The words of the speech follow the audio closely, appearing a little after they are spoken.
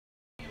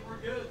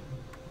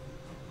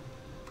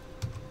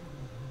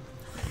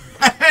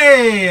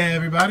Hey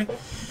everybody,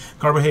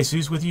 Carbo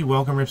Jesus with you.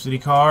 Welcome Rip City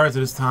Cards.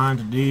 It is time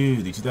to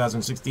do the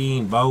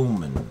 2016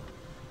 Bowman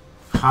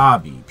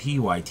Hobby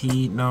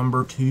PYT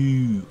number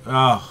 2.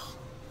 Oh,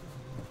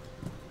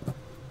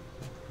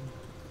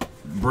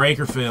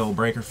 breaker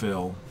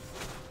fill.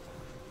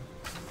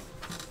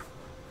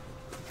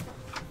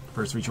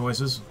 First 3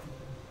 choices.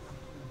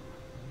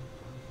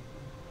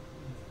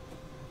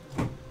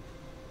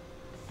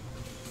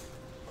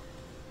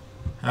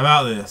 How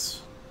about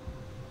this?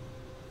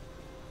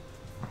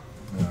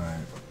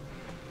 Alright.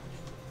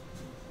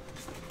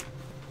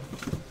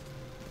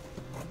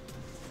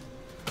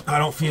 I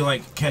don't feel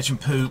like catching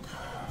poop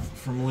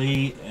from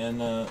Lee and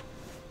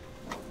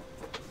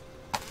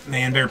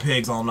Man Bear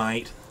Pigs all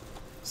night.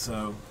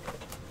 So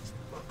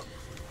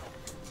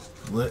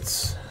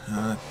let's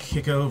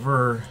kick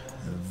over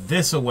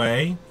this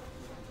away.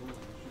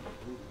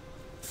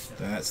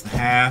 That's the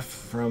half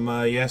from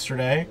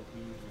yesterday.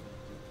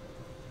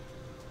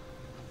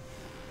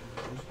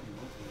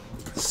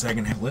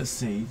 Second half, let's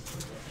see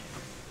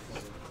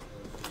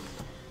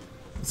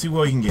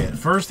what we can get.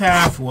 First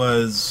half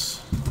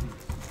was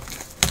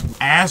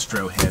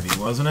Astro heavy,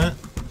 wasn't it?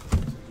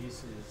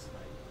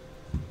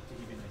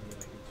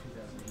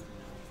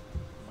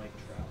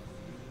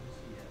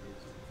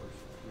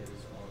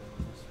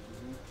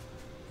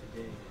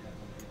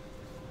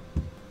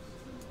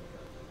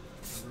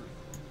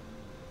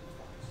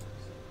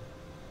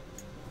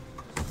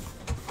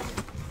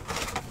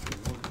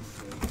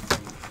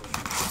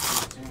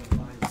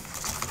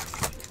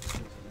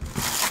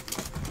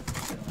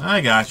 I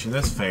got you.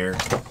 That's fair.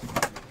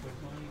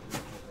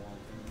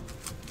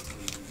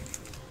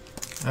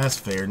 That's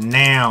fair.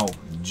 Now,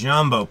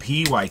 Jumbo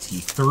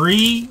PYT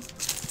 3.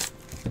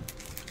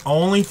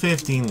 Only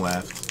 15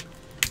 left.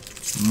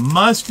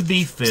 Must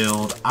be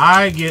filled.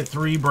 I get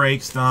 3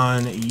 breaks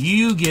done.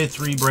 You get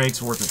 3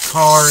 breaks worth of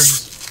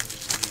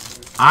cards.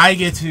 I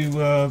get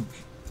to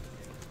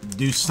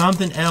do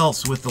something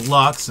else with the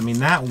Lux. I mean,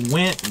 that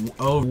went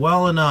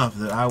well enough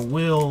that I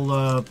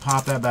will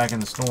pop that back in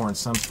the store in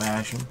some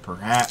fashion.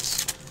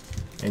 Perhaps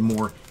a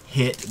more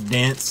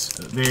hit-dense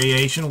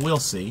variation. We'll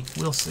see.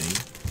 We'll see.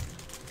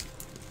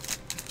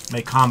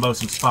 May combo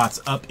some spots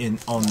up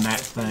on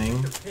that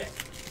thing.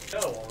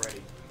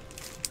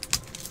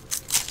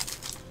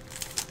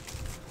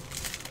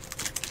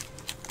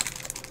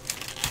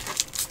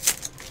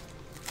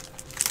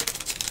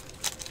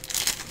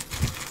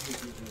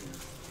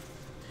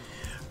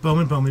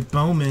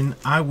 Bowman,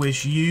 I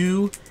wish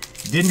you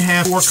didn't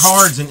have 4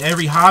 cards in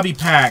every hobby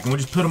pack and we'll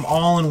just put them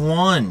all in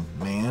one,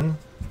 man.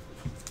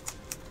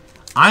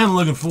 I am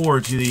looking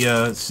forward to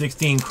the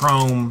 16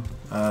 Chrome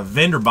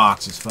vendor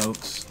boxes,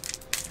 folks.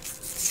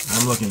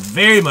 I'm looking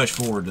very much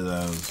forward to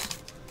those.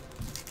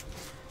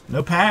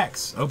 No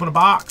packs. Open a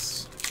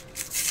box.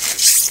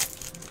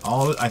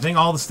 I think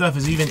all the stuff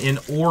is even in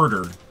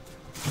order.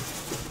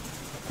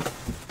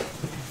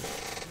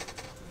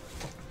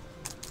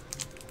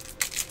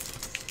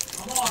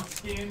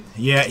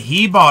 Yeah,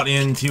 he bought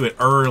into it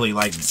early,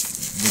 like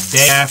the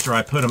day after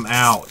I put him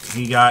out.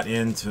 He got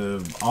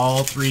into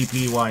all 3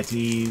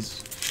 PYTs.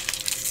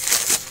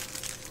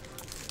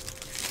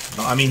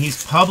 I mean,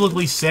 he's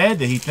publicly said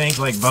that he thinks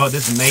like,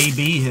 this may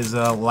be his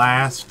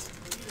last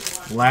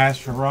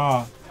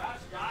hurrah.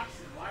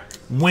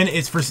 When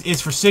it's for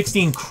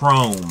 16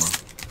 Chrome,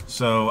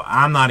 so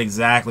I'm not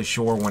exactly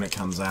sure when it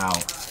comes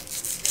out.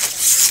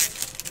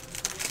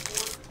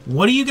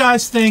 What do you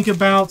guys think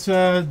about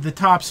the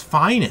Topps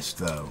Finest,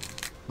 though?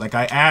 Like,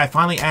 I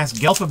finally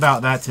asked Gelf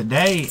about that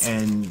today,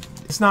 and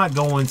it's not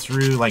going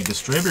through, like,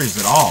 distributors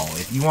at all.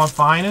 If you want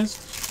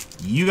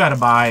Finest, you got to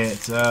buy it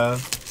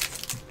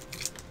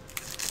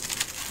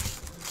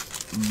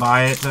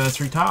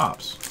through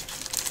Topps.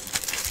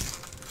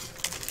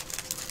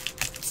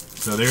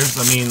 So there's,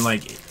 I mean,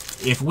 like,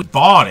 if we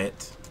bought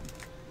it,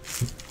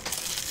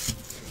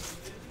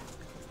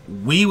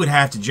 we would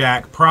have to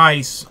jack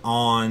price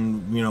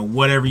on, you know,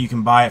 whatever you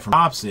can buy it from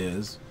Topps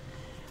is.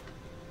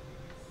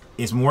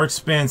 It's more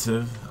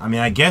expensive. I mean,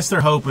 I guess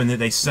they're hoping that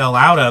they sell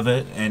out of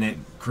it and it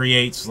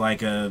creates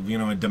like a, you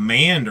know, a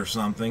demand or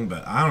something,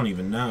 but I don't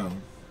even know.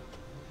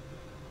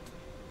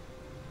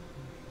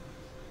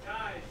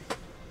 Guys,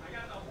 I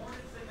got the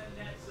Hornets and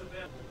the Nets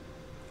available.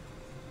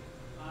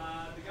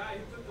 The guy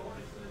who took the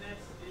Hornets and the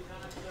Nets did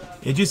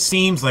not... It just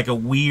seems like a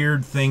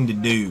weird thing to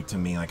do to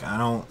me. Like, I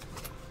don't...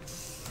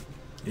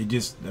 It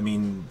just, I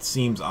mean,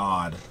 seems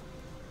odd.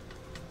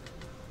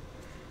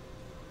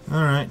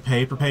 Alright,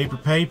 paper.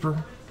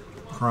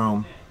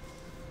 Chrome.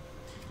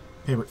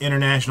 Paper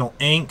International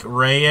Ink.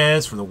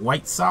 Reyes for the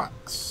White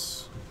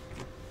Sox.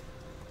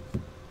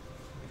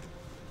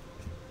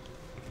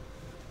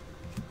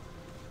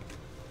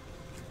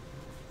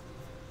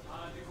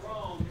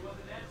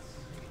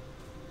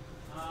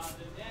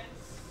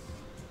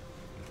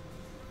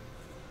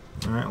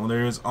 Alright, well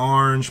there's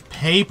orange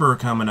paper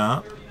coming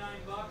up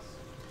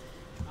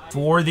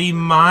for the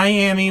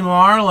Miami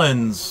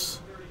Marlins.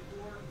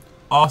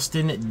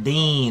 Austin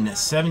Dean,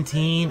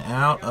 17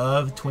 out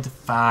of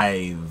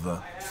 25.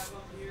 Or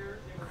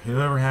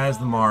whoever has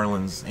the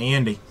Marlins.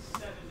 Andy.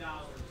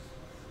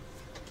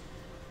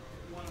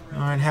 All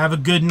right, have a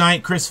good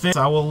night, Chris Fitz.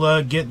 I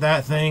will get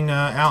that thing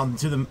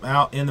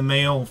out in the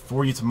mail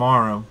for you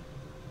tomorrow.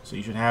 So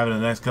you should have it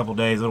in the next couple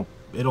days.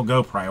 It'll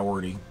go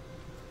priority.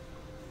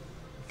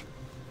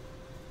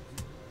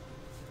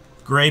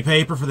 Gray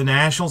paper for the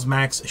Nationals,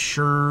 Max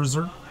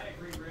Scherzer.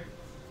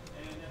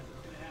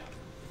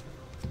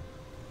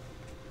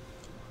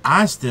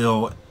 I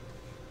still,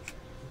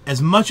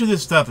 as much of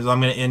this stuff as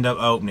I'm going to end up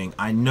opening,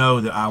 I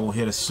know that I will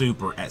hit a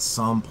super at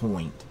some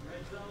point.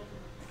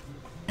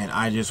 And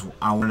I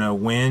want to know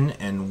when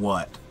and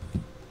what.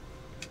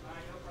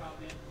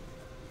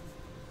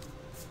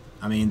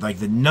 I mean, like,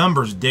 the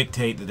numbers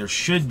dictate that there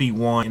should be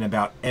one in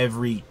about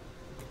every...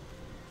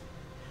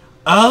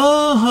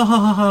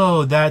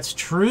 Oh, that's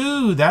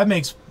true. That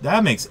makes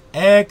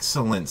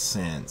excellent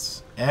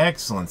sense.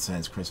 Excellent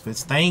sense, Chris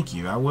Fitz. Thank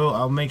you.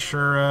 I'll make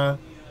sure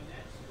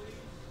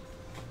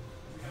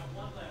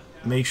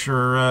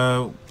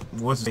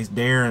what's his name,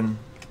 Darren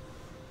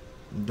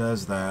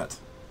does that.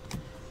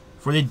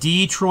 For the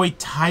Detroit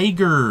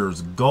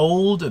Tigers,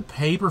 gold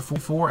paper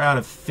 4 out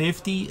of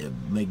 50,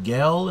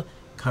 Miguel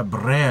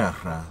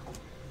Cabrera.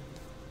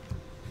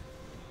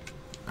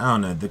 I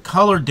don't know. The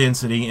color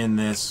density in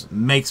this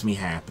makes me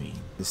happy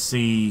to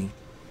see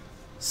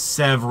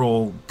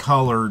several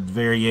colored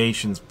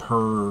variations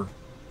per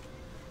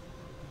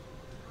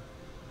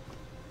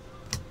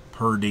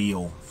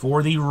deal.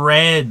 For the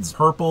Reds,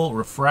 purple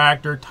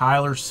refractor,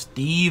 Tyler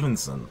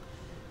Stevenson.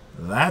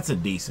 That's a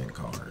decent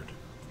card.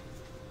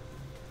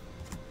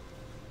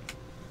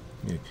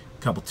 A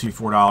couple $2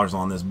 for $4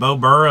 on this. Bo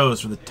Burrows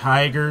for the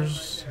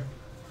Tigers.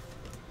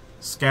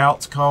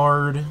 Scouts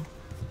card.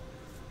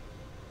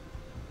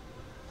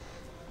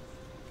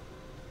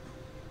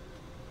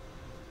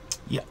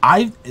 Yeah,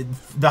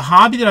 the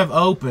hobby that I've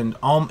opened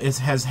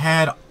has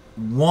had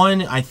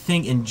one, I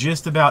think, in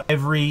just about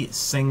every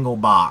single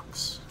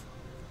box.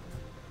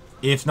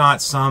 If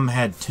not, some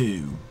had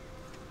 2.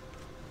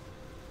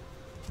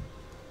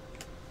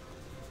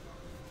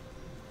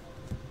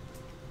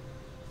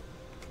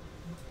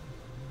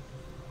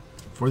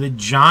 For the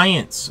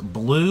Giants,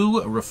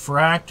 blue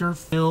refractor,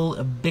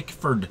 Phil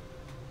Bickford.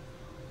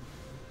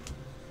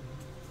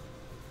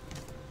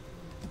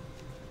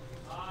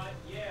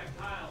 Yeah,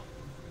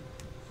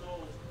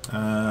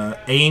 Kyle.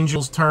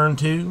 Angels turn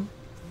 2.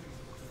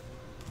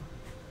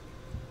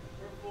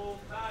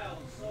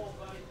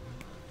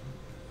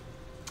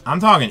 I'm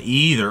talking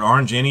either,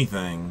 orange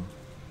anything.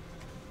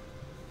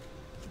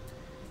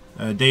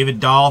 David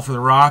Dahl for the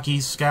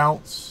Rockies,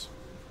 Scouts.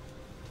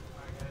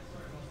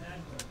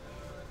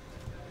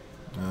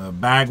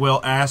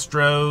 Bagwell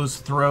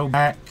Astros,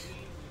 throwback.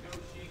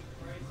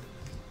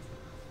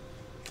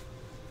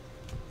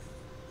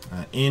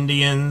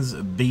 Indians,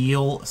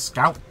 Beal,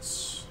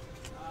 Scouts.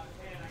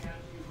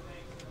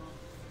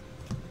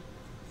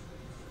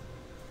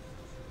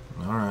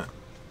 All right.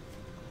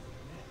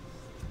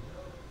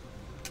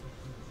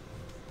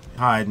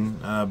 Hiding.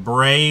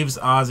 Braves,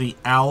 Ozzy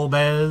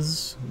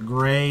Albies,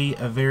 gray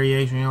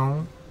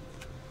variation.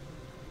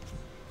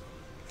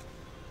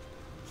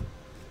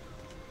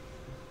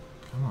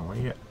 Come on, where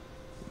you at?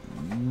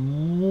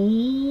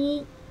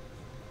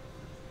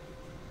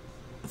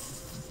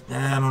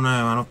 I don't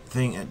know. I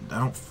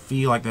don't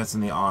feel like that's in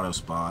the auto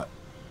spot.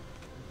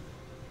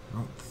 I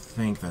don't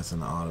think that's in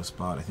the auto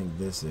spot. I think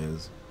this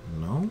is.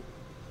 No.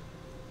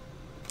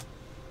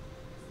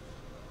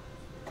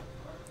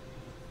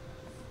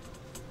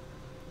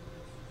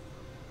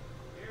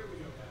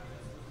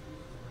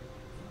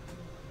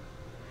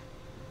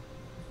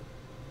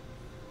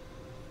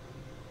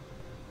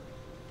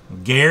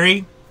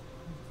 Gary?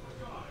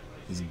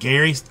 Is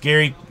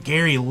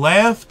Gary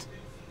left?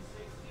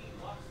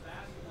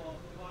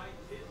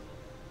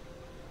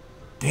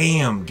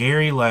 Damn,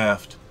 Gary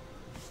left.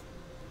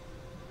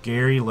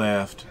 Gary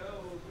left.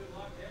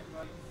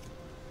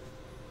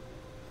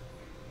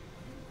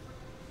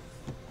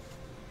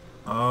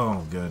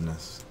 Oh,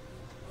 goodness.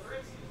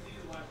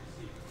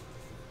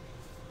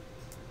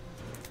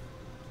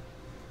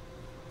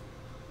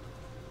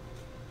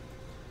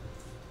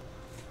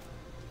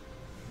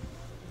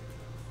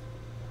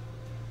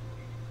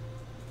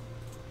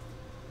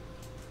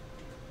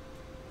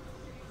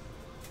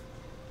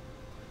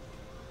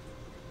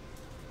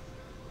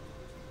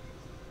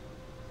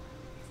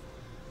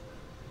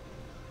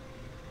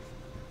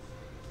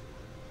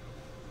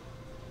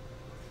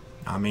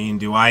 I mean,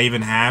 do I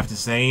even have to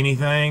say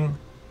anything?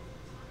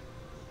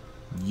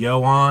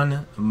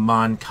 Yohan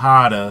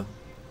Moncada.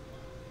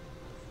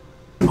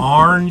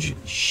 Orange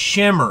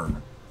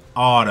Shimmer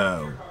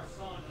Auto.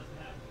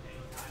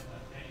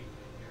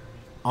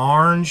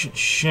 Orange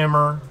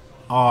Shimmer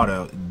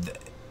Auto.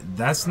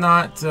 That's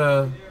not...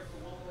 Oh,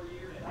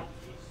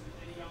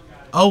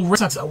 Red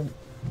Sox. Oh.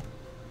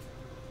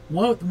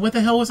 What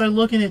the hell was I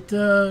looking at?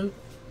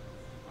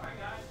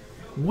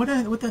 What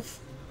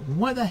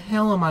the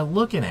hell am I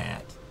looking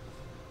at?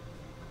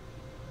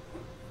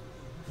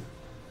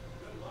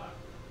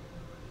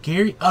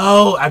 Gary.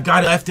 Oh, I've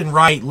got left and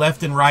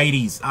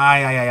righties.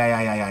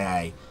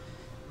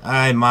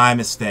 Aye, my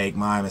mistake,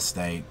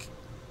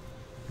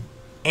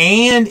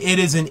 And it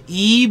is an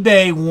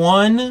eBay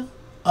 1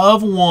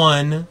 of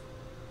 1,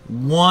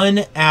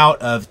 1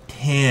 out of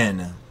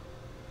 10.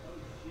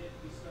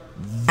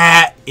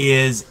 That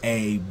is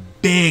a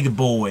big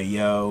boy,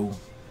 yo.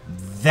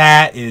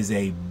 That is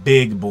a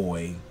big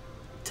boy.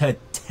 To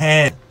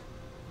 10.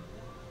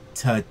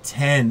 To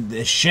 10.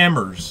 The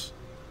shimmers.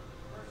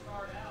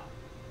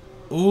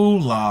 Ooh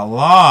la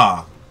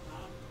la.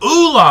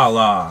 Ooh la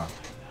la.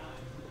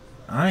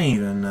 I ain't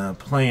even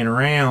playing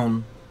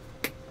around.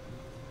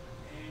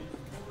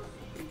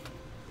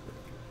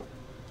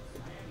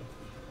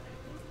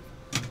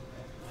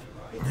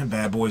 That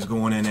bad boy's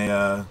going in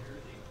a...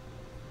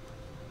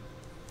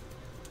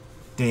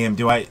 Damn,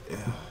 do I...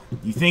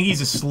 You think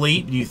he's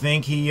asleep? Do you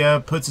think he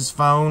puts his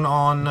phone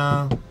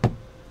on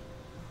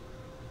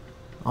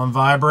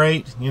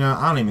vibrate? You know,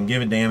 I don't even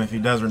give a damn if he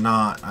does or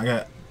not.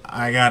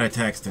 I gotta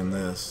text him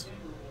this.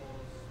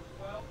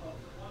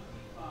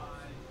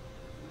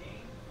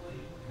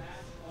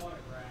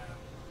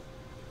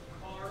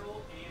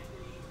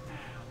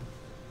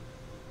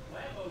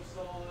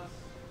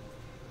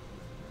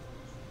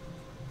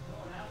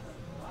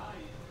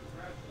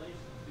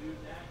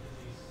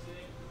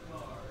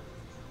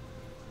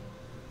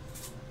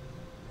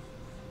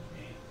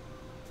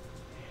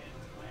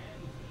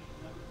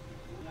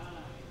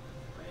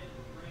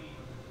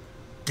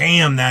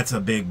 Damn, that's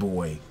a big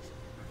boy.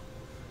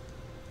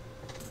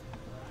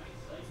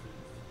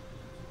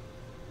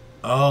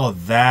 Oh,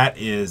 that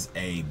is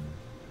a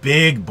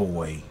big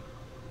boy.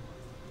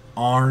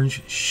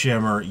 Orange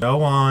shimmer.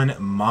 Yoan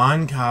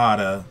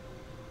Moncada.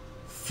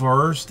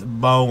 First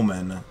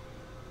Bowman.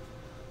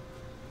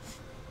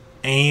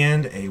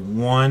 And a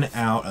 1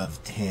 out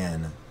of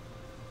 10.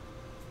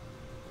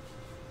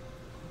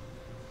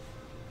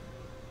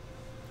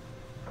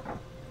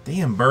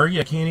 Damn, Bergie,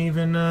 I can't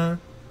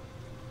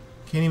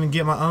even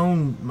get my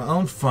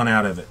own fun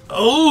out of it.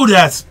 Oh,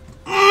 that's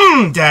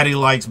Daddy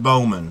likes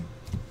Bowman.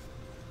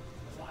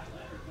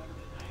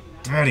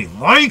 Daddy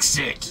likes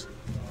it.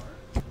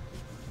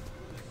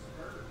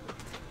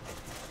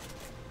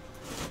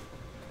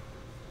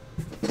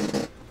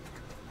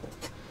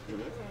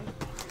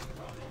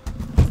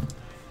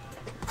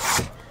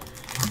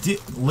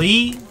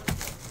 Lee,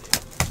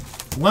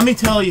 let me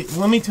tell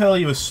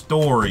you a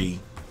story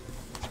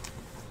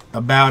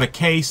about a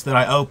case that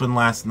I opened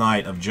last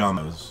night of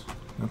jumbos.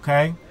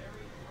 Okay?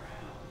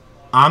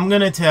 I'm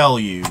going to tell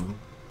you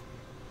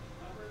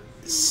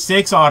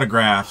 6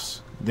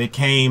 autographs that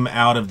came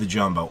out of the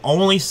jumbo.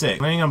 Only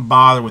 6. I ain't going to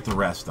bother with the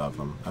rest of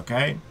them.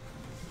 Okay?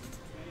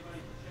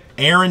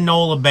 Aaron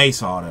Nola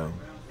base auto.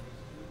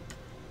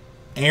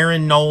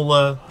 Aaron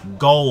Nola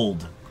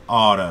gold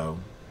auto.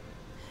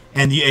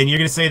 And you're going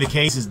to say the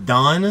case is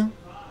done?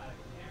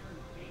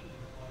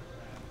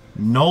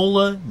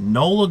 Nola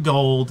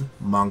gold,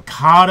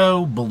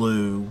 Moncada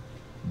blue,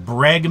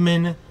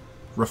 Bregman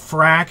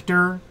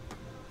refractor,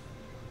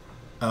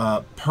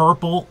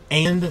 purple,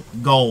 and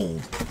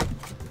gold.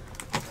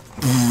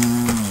 I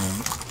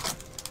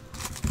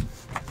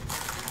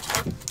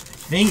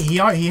think he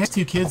has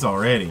 2 kids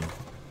already.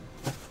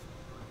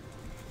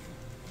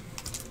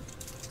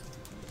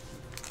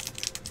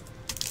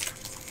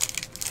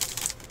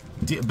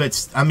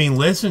 But I mean,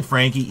 listen,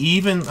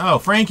 Frankie.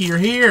 Frankie, you're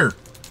here.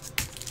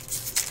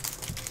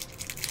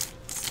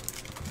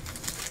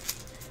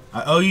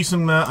 I owe you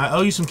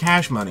some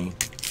cash money,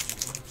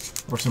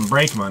 or some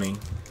break money.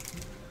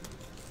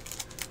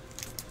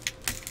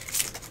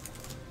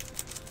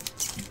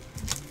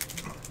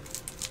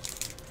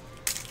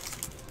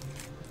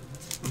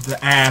 The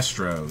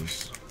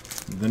Astros,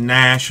 the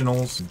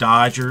Nationals,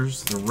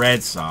 Dodgers, the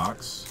Red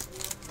Sox,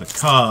 the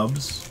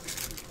Cubs,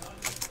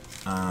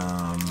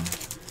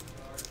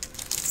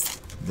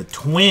 the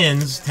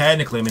Twins.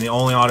 Technically, I mean, the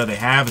only auto they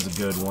have is a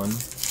good one.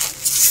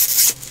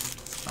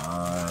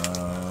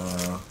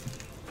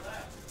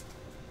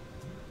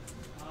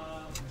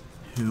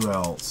 Who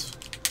else?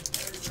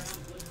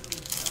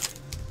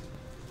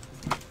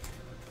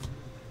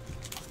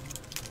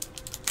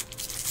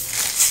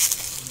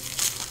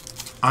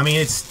 I mean,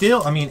 it's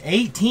still,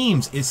 8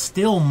 teams is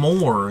still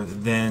more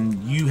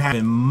than you have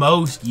in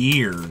most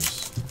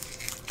years.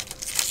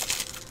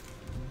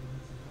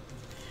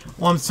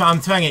 Well, I'm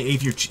telling you,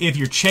 if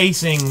you're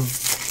chasing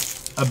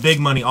a big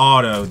money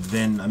auto,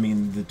 then I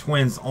mean the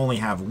Twins only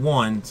have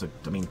 1, so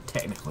I mean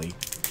technically.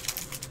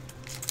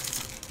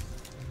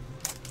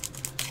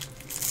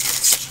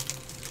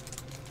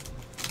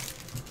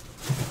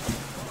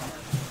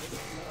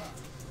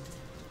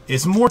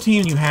 It's more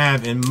team you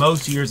have in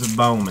most years of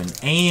Bowman,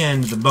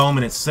 and the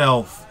Bowman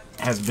itself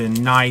has been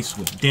nice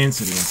with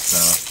density and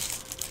stuff.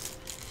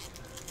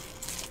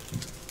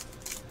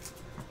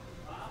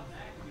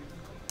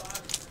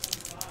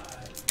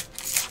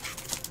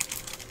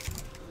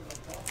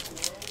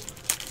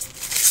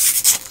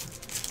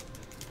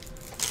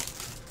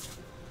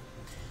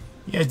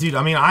 Yeah, dude.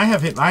 I mean, I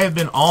have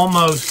been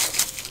almost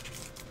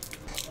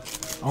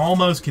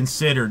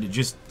considered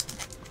just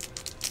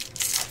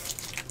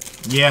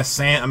Yeah,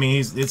 Sam. I mean,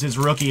 it's his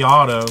rookie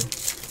auto.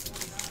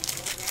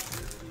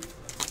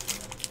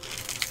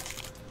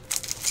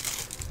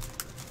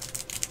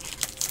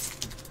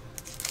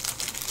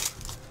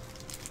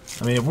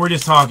 I mean, if we're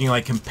just talking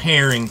like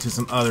comparing to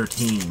some other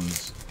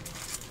teams.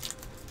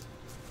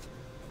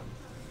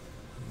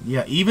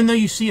 Yeah, even though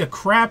you see a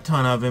crap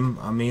ton of him,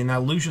 I mean,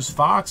 that Lucius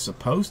Fox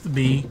supposed to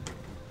be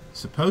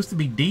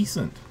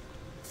decent.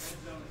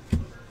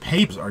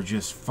 Papers are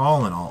just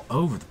falling all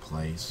over the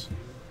place.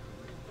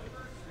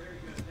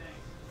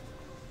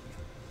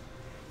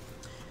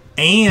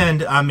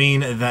 And, I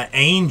mean, the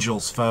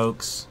Angels,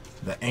 folks.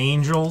 The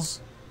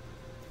Angels.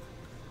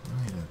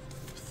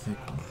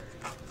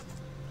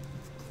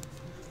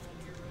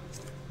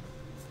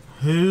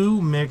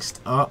 Who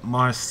mixed up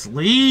my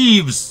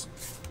sleeves?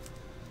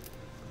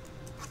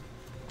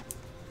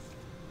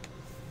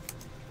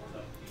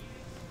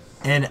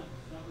 And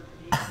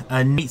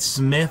a Nate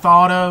Smith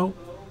auto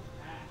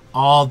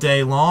all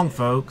day long,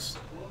 folks.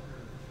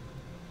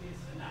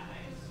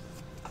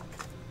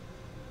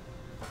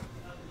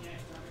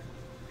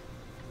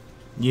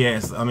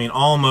 Yes, I mean,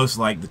 almost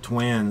like the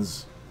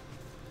Twins.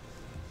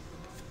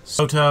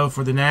 Soto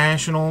for the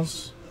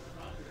Nationals.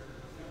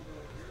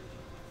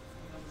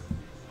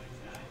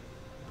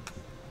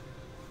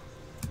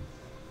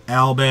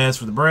 Albez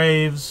for the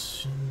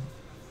Braves.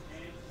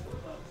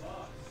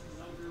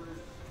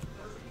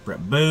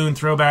 Brett Boone,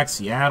 throwback,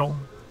 Seattle.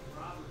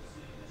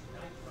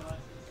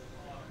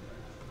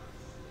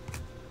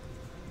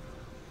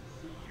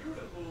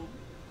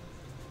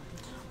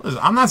 Listen,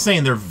 I'm not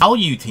saying they're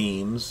value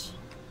teams.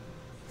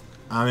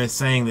 I'm just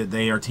saying that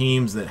they are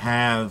teams that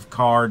have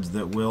cards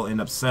that will end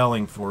up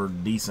selling for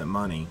decent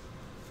money.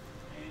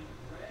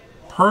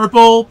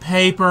 Purple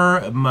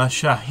Paper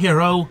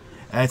Masahiro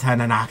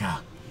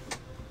Tanaka.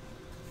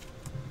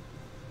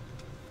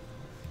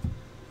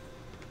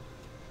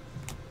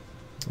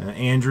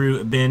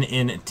 Andrew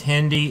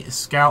Benintendi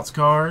Scouts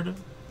card.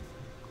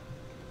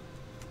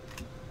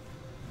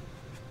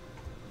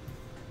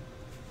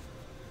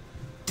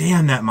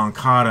 Damn, that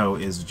Moncado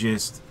is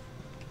just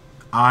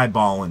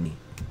eyeballing me.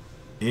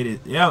 It is,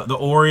 yeah, the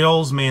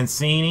Orioles,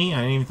 Mancini. I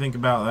didn't even think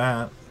about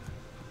that.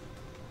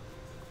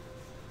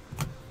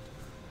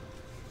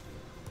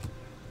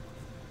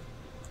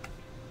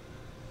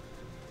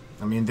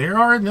 I mean, there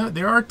are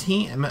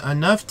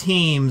enough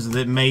teams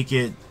that make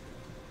it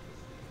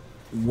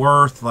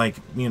worth, like,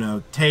 you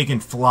know, taking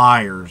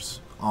flyers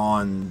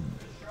on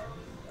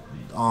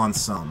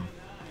some.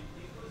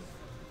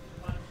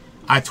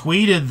 I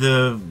tweeted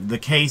the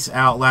case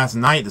out last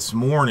night, this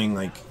morning,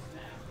 like,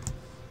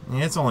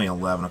 yeah, it's only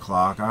 11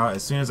 o'clock.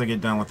 As soon as I get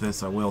done with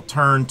this, I will.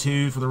 Turn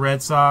 2 for the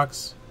Red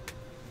Sox.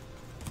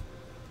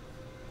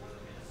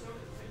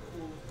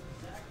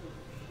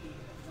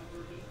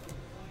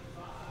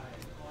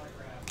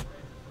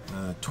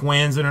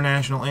 Twins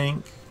International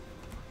Inc.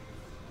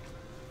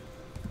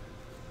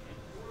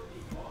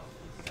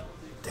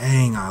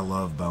 Dang, I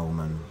love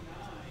Bowman.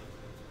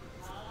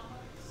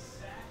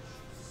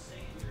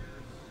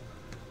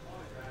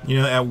 You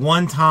know, at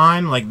one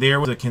time, like, there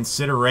was a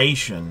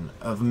consideration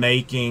of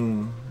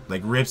making,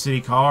 like, Rip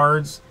City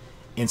cards.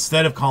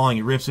 Instead of calling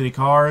it Rip City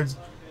cards,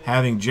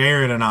 having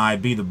Jared and I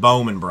be the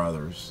Bowman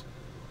brothers.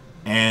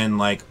 And,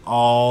 like,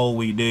 all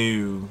we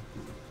do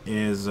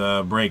is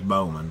break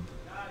Bowman.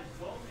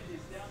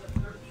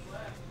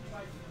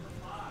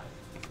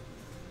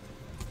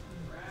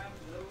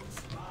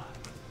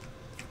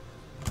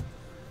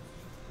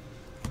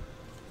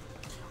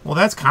 Well,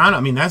 that's kind of,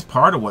 I mean, that's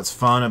part of what's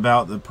fun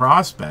about the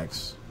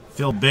prospects.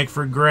 Phil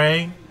Bickford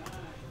Gray.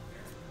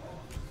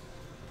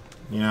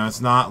 You know, it's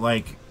not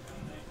like,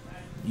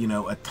 you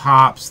know, a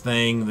Topps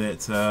thing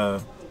that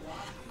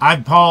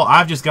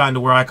I've just gotten to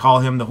where I call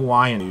him the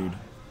Hawaiian dude,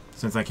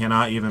 since I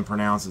cannot even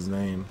pronounce his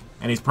name.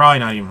 And he's probably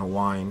not even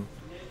Hawaiian.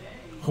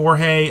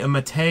 Jorge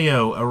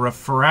Mateo, a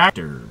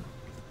refractor.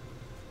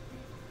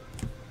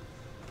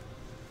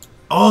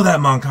 Oh, that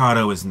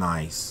Moncado is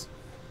nice.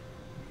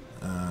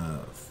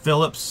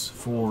 Phillips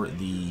for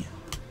the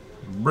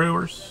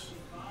Brewers.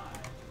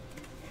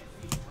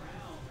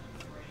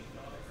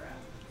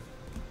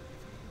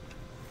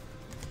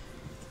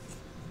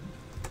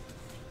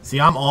 See,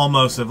 I'm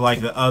almost of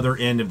like the other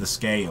end of the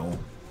scale.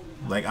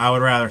 Like, I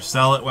would rather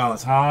sell it while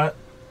it's hot.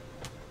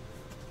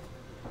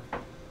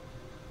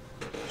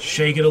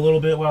 Shake it a little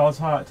bit while it's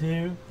hot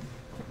too.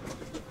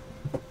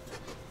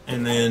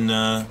 And then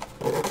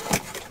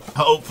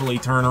hopefully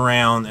turn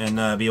around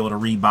and be able to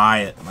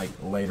rebuy it like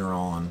later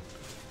on.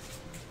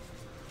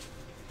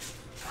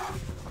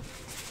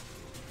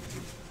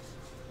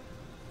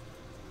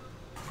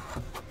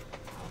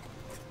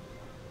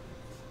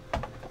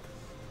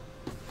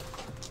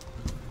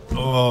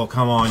 Oh,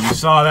 come on. You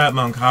saw that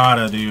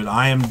Moncada, dude.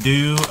 I am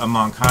due a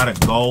Moncada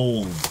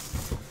Gold.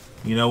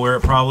 You know where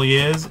it probably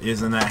is?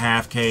 Is in that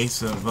half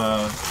case of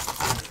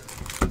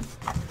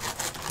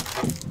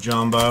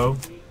Jumbo.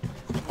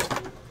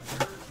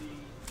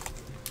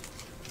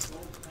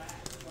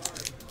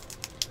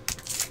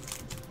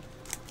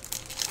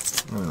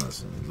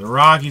 Listen, the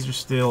Rockies are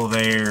still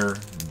there.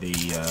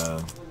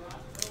 The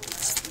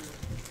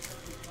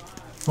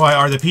Why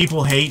are the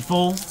people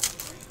hateful?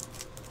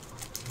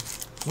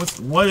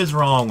 What is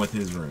wrong with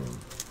his room?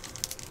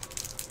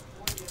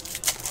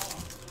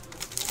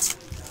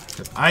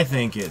 'Cause I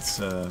think it's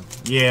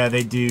yeah,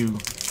 they do.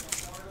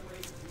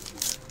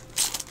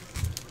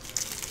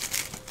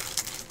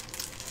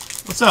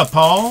 What's up,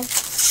 Paul?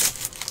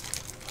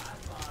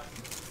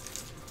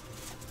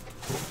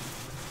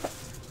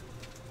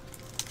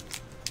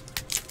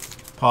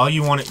 Paul,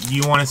 you want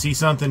to see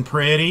something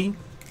pretty?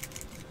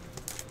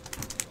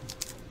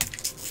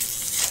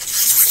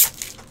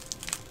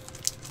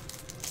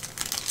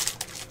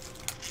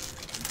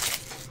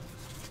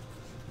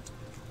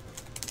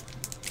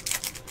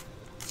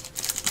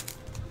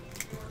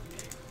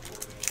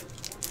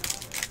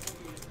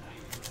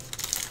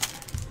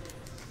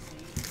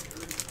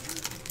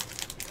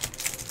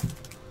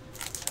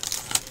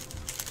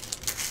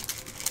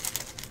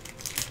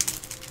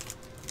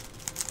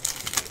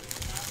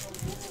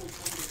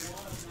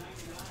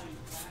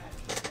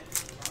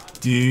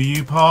 Do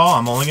you, Paul?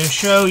 I'm only going to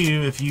show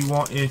you if you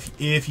want.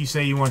 If you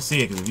say you want to see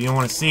it, because if you don't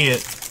want to see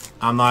it,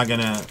 I'm not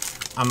gonna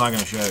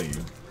show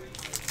you.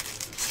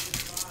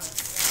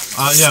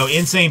 No,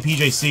 Insane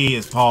PJC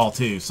is Paul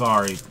too.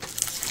 Sorry.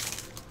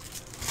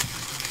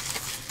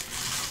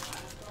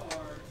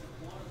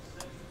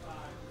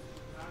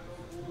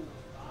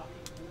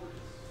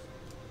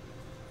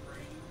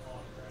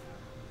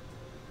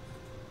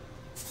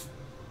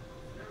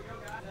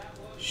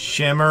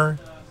 Shimmer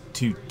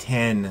to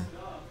 10.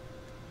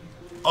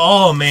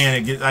 Oh man,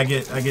 I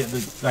get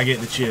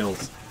the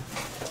chills.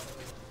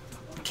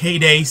 K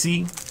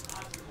Dacey,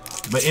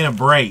 but in a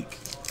break,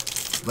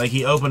 like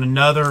he opened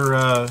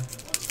another.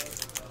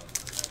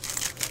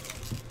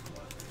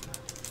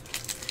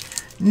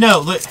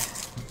 No, look,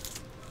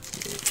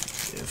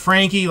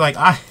 Frankie. Like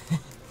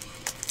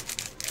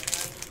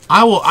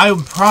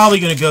I'm probably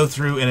gonna go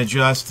through and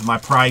adjust my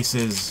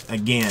prices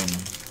again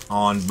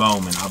on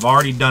Bowman. I've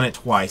already done it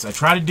twice. I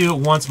tried to do it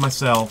once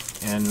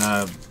myself and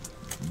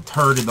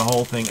herded the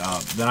whole thing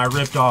up. Then I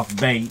ripped off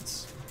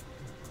Bates,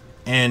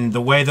 and the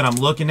way that I'm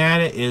looking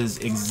at it is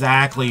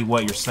exactly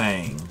what you're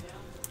saying.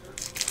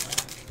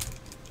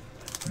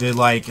 They're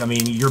like, I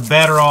mean, you're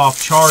better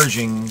off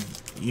charging,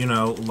 you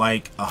know,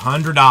 like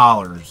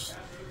 $100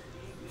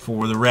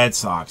 for the Red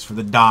Sox, for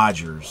the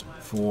Dodgers,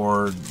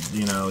 for,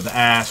 you know, the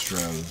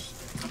Astros,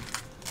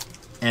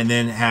 and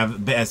then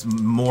have as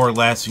more or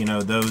less, you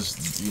know,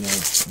 those, you know,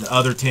 the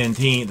other 10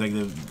 teams, like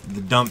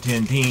the dump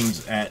 10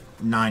 teams at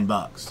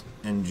 $9.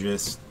 And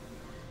just,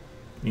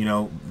 you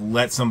know,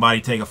 let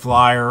somebody take a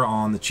flyer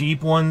on the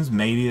cheap ones.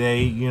 Maybe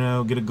they, you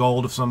know, get a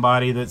gold of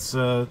somebody that's,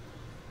 you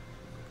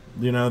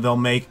know, they'll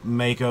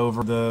make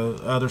over the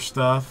other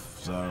stuff.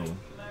 So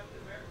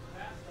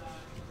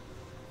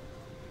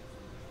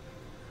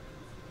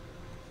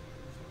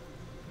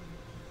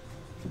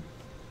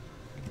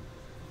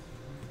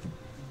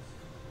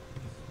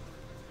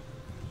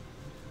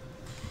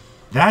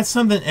that's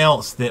something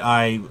else that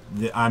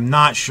I'm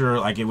not sure,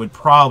 like it would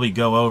probably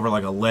go over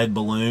like a lead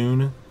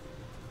balloon,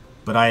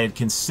 but I had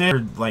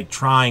considered like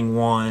trying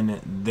one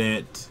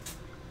that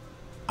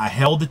I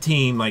held the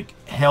team, like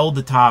held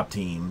the top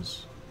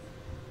teams,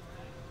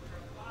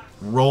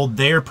 rolled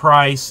their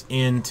price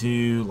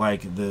into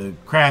like the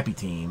crappy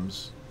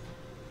teams,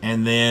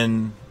 and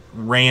then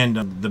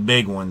random the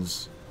big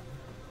ones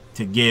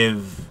to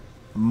give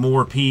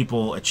more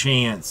people a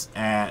chance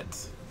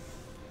at.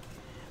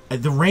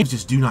 The Rams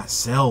just do not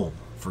sell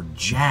for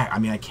jack. I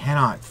mean, I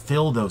cannot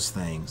fill those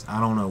things. I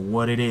don't know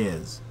what it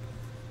is.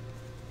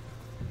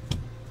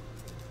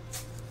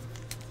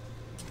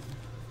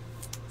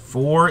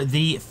 For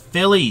the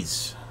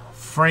Phillies,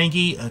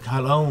 Frankie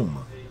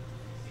Colomb.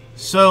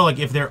 So, like,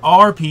 if there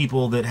are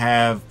people that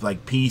have,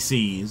 like,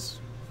 PCs,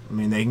 I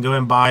mean, they can go ahead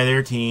and buy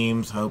their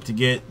teams, hope to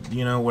get,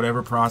 you know,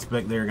 whatever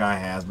prospect their guy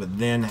has, but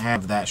then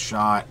have that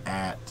shot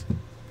at,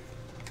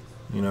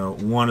 you know,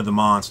 one of the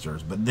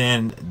monsters. But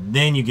then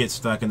you get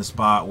stuck in the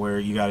spot where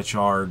you got to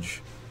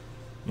charge,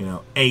 you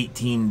know,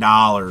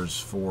 $18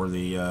 for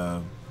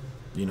the,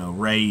 you know,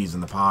 Rays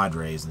and the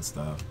Padres and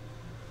stuff.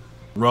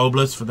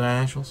 Robles for the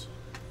Nationals.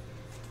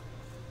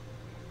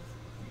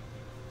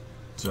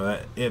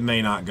 So it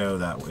may not go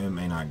that way. It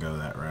may not go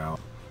that route.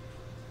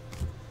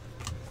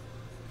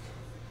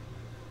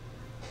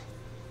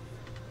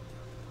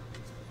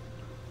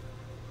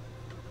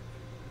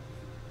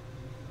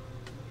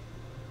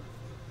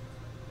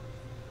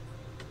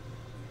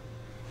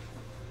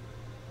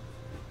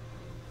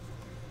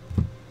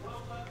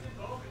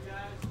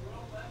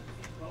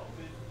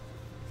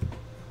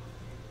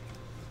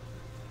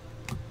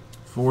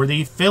 For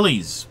the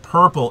Phillies,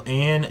 purple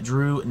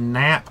Andrew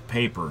Knapp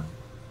paper.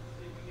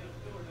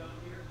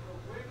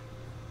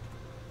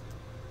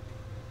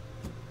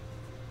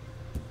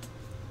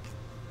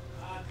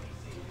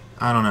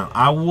 I don't know.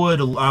 I would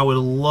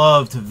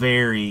love to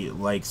vary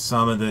like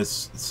some of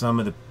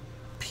the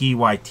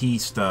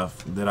PYT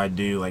stuff that I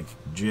do, like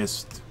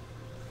just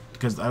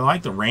because I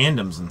like the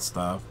randoms and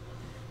stuff.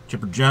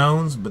 Chipper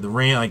Jones, but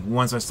like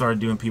once I started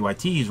doing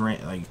PYTs,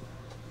 like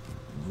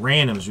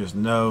randoms just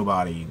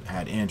nobody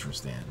had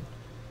interest in.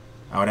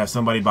 I would have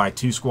somebody buy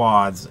 2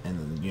 squads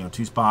and, you know,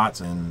 2 spots,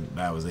 and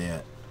that was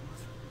it.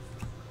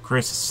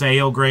 Chris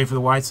Sale gray for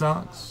the White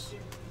Sox.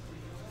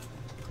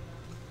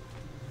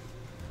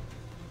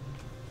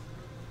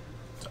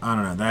 I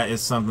don't know. That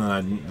is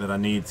something that I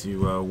need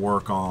to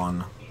work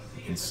on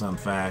in some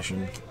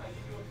fashion.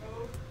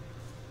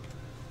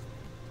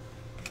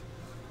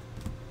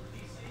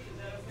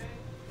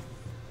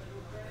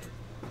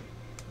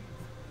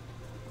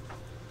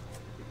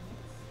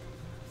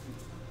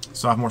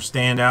 Sophomore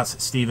standouts,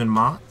 Steven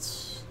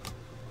Motts.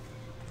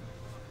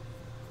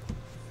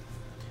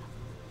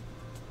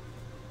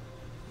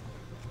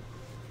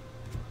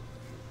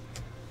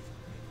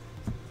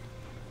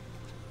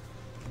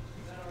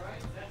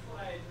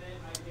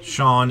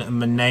 Sean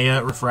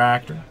Manaea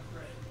refractor.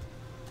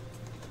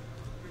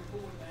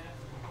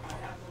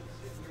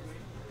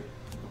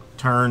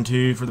 Turn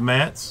 2 for the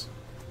Mets.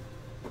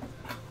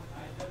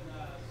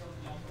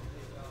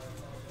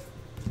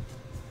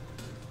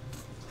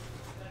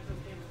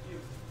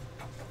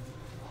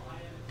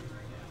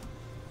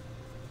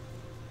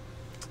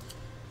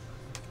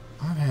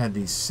 I've had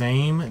these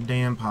same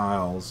damn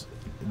piles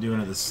doing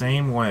it the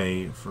same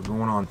way for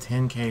going on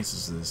 10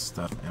 cases of this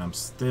stuff, and I'm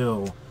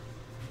still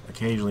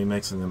occasionally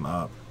mixing them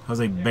up.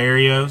 Jose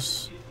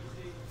Barrios.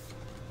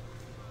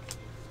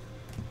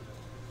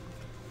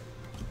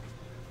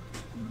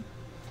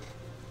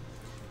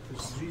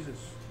 This is Jesus.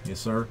 Yes,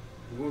 sir.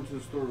 I'm going to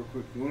the store real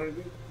quick. You want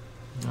anything?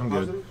 I'm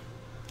good. Positive?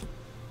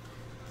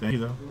 Thank you,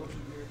 though.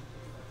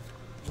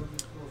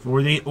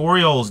 For the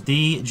Orioles,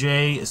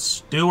 DJ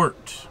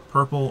Stewart,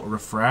 purple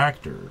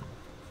refractor.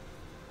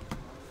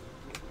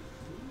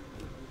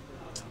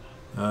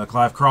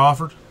 Clive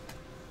Crawford.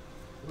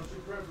 What's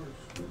your preference?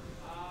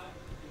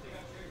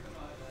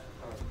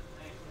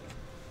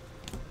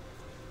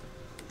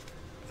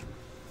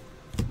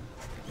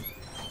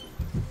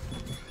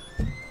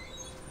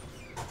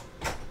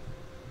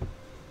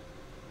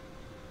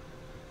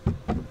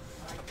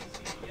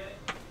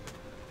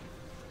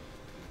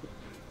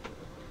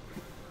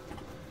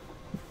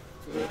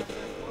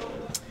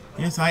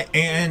 Yes, I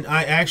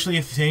actually,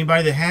 if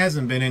anybody that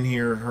hasn't been in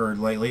here heard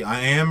lately, I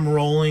am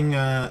rolling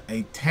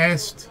a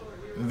test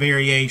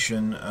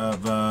variation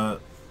of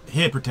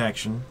hit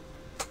protection.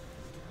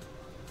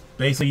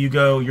 Basically,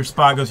 your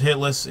spot goes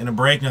hitless in a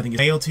break, nothing gets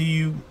mailed to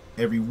you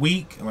every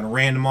week. I'm going to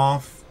random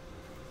off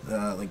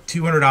like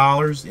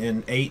 $200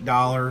 in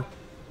 $8,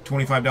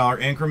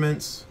 $25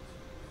 increments.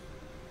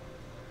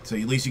 So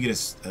at least you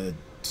get a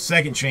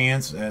second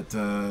chance at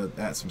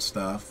some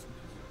stuff.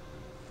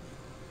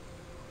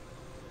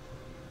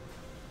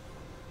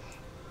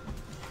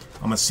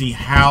 I'm going to see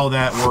how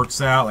that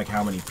works out, like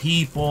how many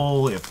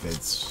people, if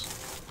it's...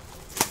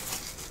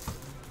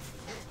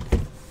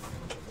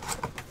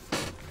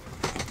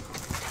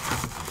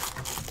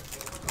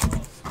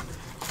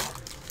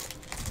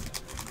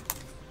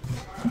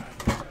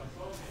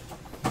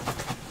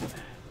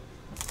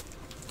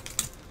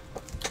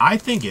 I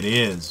think it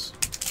is.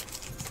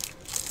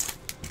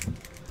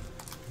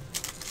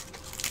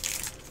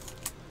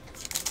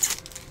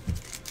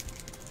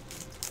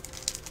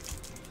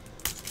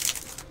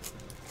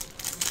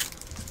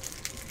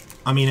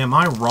 I mean, am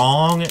I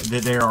wrong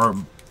that there are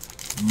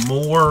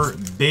more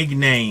big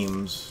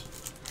names,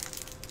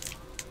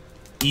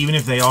 even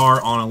if they are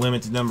on a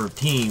limited number of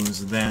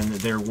teams, than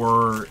there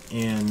were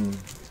in,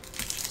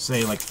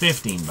 say, like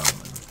 15 Bowman?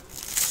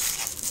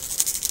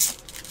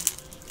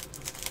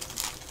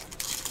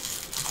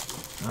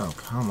 Oh,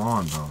 come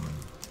on, Bowman.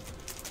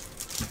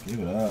 Give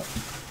it up.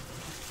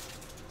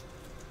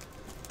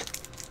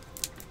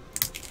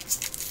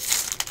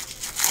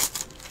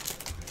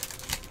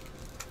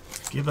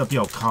 Give up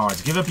your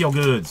cards. Give up your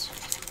goods.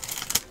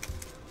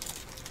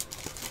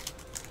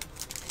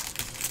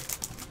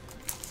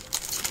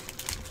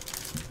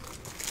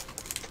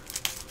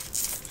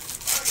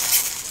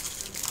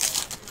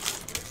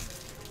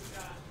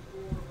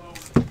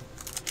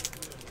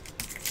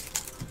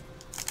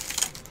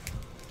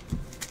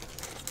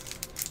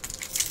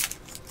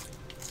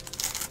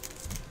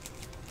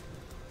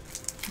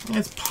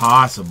 It's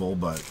possible,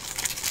 but...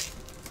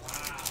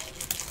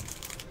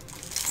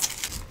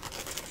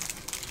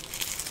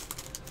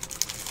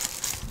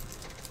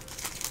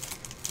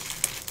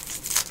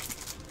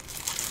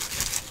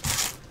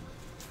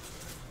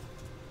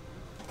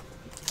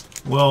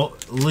 Well,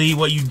 Lee,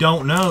 what you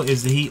don't know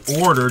is that he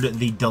ordered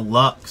the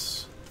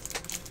deluxe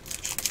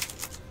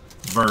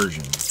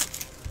version.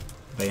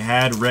 They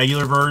had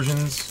regular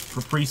versions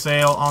for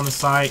pre-sale on the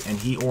site, and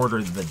he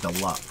ordered the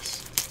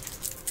deluxe.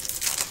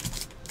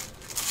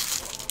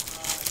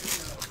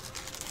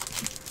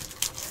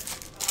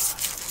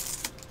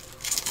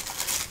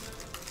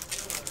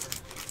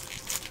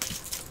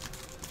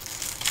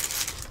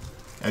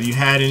 Have you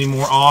had any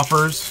more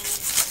offers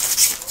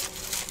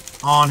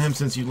on him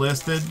since you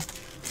listed?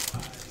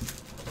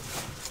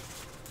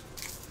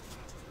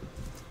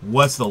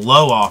 What's the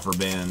low offer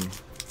been?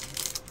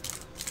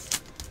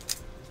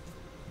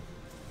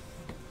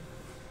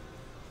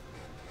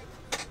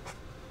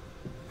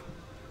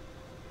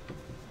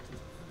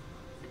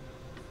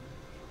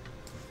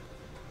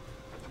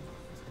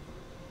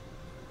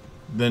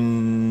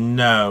 then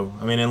no.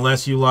 I mean,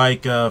 unless you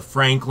like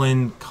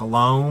Franklin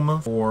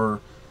Colomb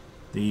for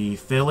the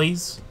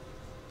Phillies.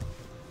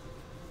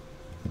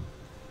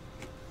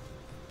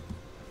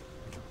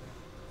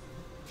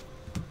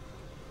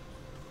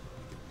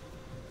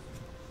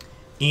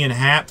 Ian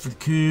Happ for the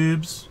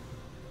Cubs.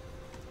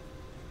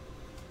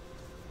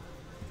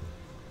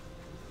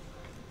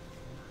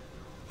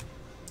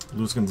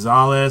 Luis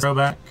Gonzalez,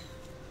 throwback.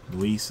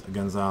 Luis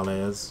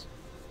Gonzalez.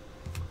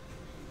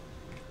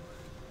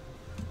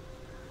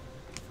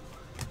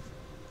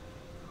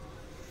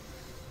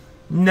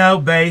 No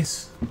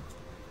base.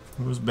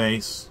 It was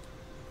base.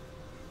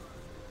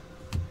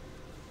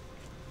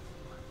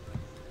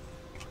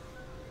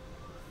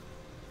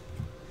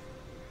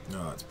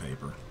 Oh, it's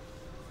paper.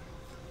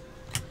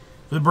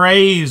 For the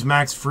Braves,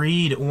 Max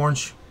Fried,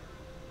 orange.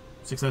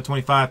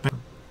 6/25.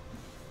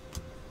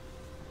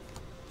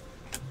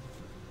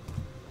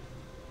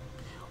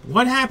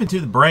 What happened to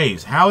the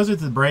Braves? How is it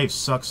the Braves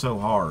suck so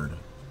hard?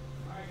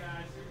 Alright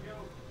guys, here we go.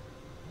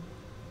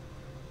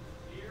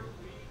 Here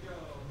we go.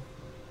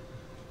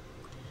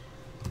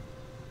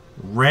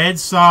 Red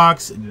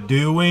Sox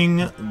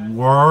doing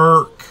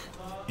work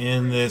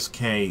in this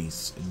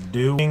case.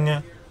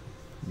 Doing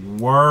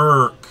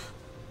work.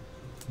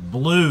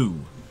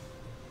 Blue.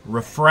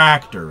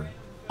 Refractor.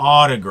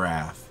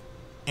 Autograph.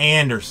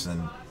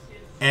 Anderson.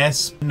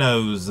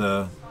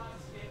 Espinoza.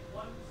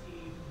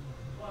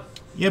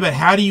 Yeah, but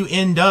how do you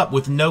end up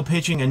with no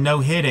pitching and no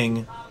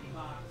hitting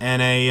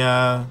and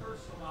a,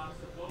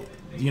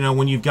 you know,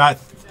 when you've got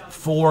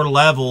 4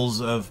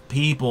 levels of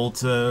people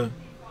to...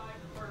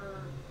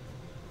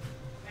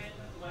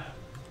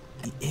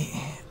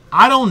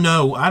 I don't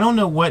know. I don't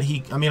know what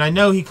he... I mean, I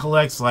know he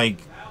collects,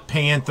 like,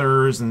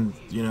 Panthers and,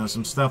 you know,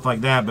 some stuff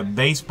like that, but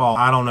baseball,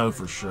 I don't know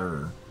for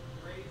sure.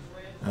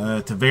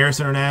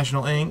 Tavares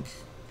International, Inc.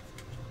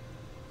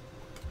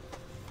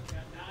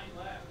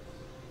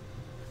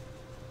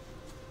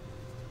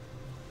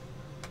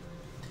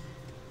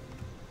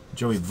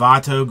 Joey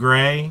Votto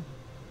Gray.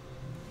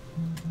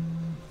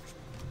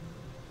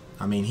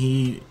 I mean,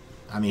 he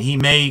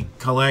may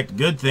collect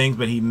good things,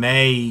 but he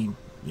may,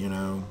 you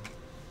know,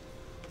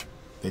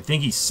 they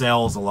think he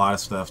sells a lot of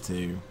stuff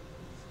too.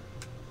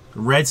 The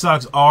Red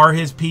Sox are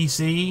his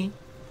PC.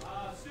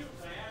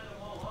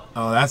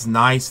 Oh, that's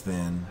nice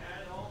then.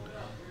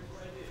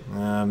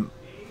 I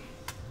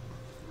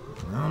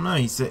don't know.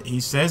 He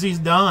says he's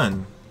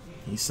done.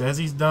 He says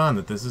he's done.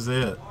 That this is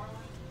it.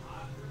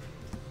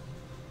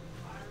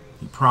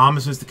 He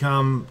promises to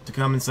come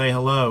and say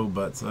hello,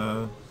 but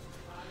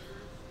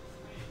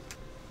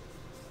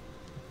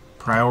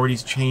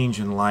priorities change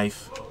in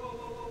life.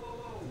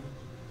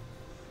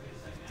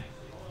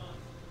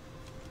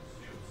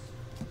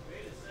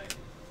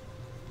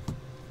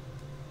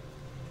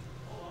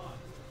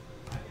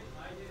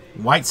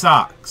 White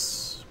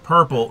Sox,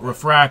 purple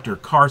refractor,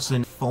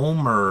 Carson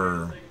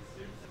Fulmer.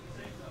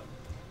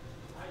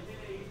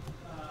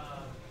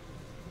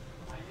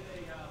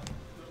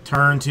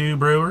 Turn 2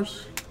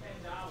 Brewers.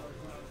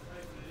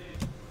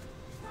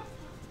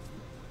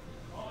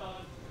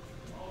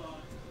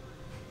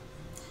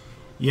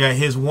 Yeah,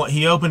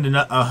 he opened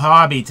a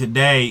hobby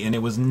today, and it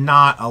was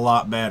not a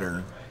lot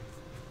better.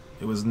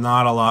 It was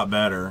not a lot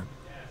better.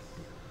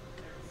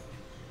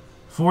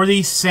 For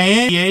the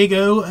San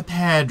Diego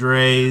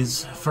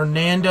Padres,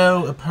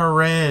 Fernando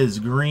Perez,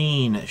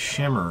 green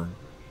shimmer.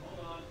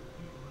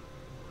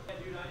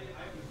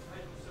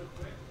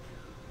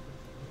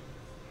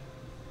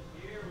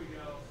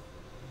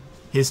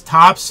 His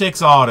top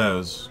 6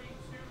 autos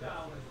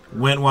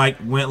went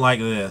like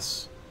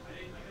this.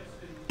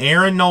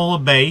 Aaron Nola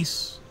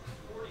base.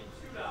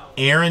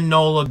 Aaron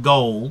Nola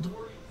gold.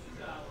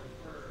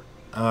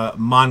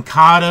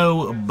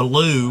 Moncado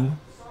blue.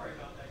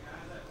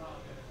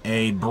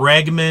 A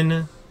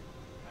Bregman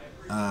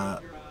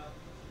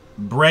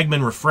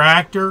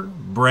refractor.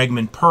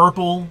 Bregman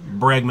purple.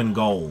 Bregman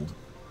gold.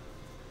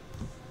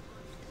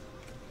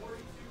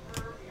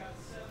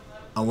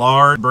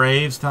 Allard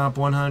Braves top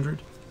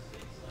 100.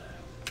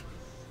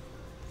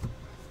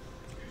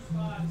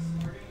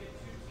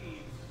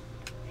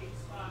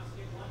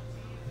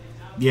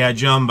 Yeah,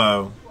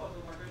 jumbo.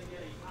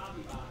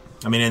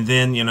 I mean, and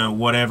then, you know,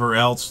 whatever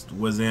else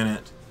was in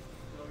it.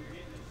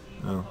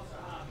 Oh.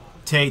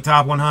 Take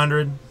top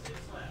 100.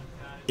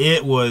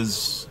 It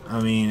was, I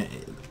mean,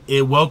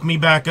 it woke me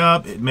back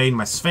up. It made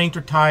my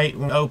sphincter tight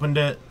when I opened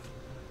it.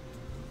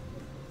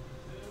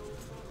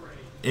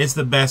 It's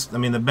the best, I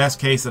mean, the best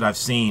case that I've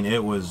seen.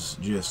 It was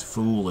just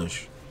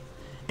foolish.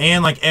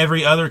 And like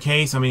every other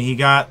case, I mean, he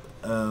got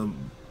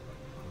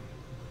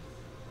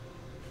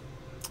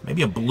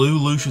maybe a blue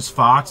Lucius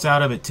Fox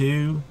out of it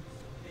too.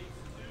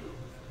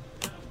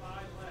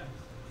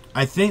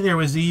 I think there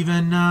was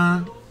even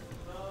oh,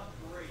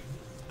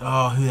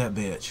 who that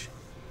bitch?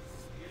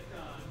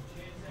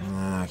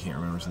 I can't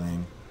remember his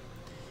name.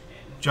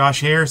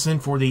 Josh Harrison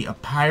for the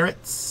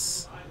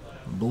Pirates.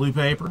 Blue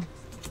paper.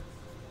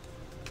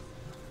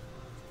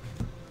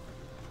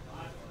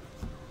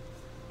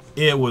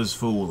 It was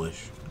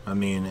foolish. I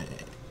mean,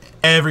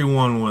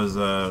 Everyone was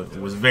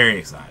very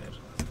excited.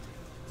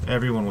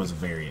 Everyone was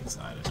very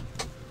excited.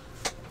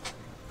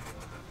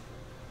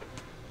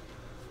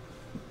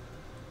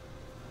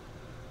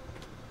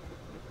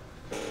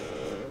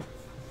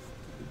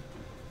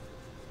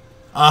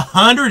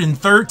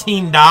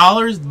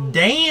 $113?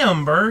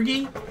 Damn,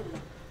 Bergie.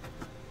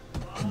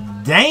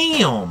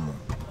 Damn.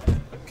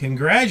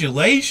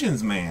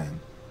 Congratulations, man.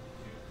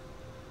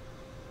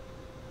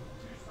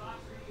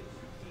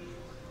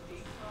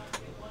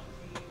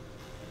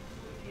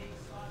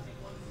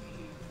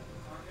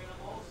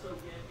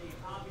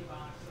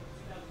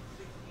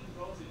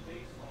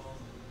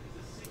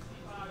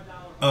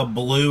 A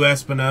blue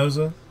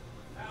Espinoza.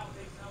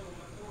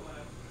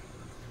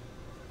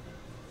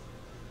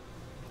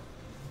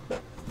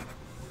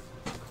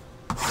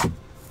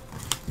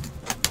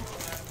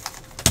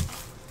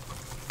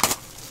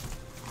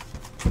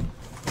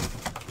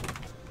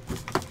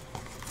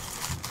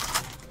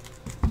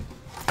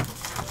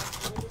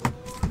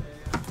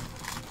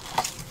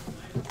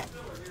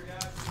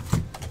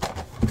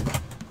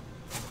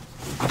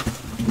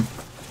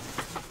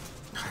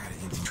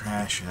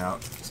 Trash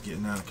out. It's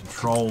getting out of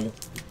control.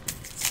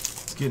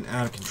 It's getting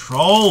out of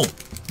control.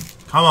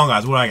 Come on,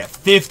 guys. What do I got?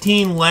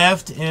 15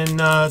 left in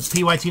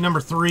PYT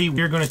number 3.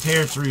 We're going to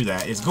tear through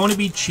that. It's going to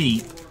be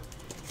cheap.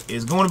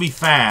 It's going to be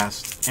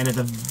fast. And at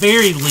the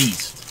very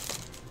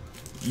least,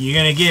 you're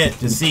going to get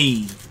to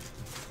see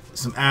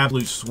some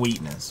absolute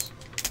sweetness.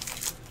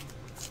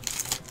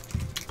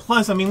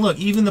 Plus, I mean, look,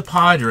 even the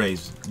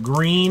Padres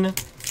green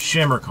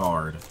shimmer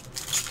card.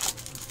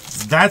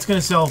 That's going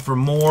to sell for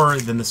more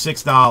than the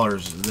 $6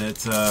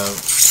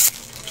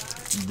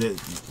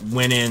 that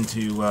went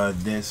into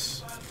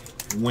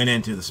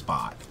the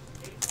spot.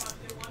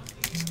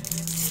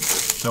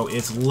 So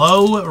it's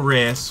low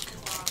risk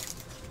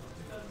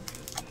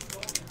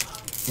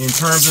in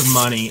terms of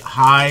money,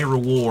 high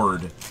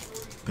reward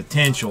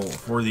potential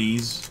for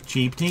these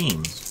cheap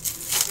teams.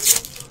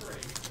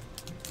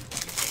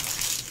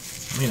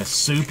 I mean, a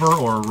super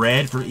or a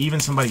red for even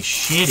somebody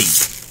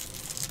shitty,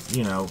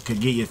 you know, could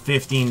get you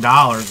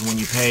 $15 when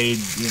you paid,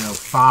 you know,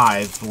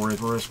 $5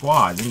 for a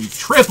squad. Then you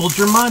tripled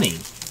your money.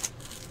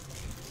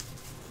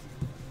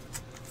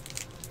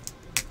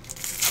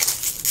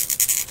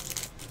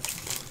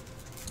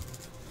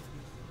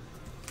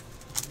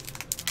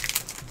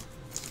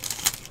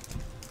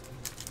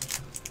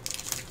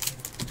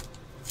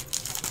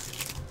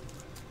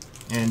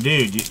 And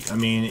dude, I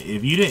mean,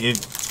 if you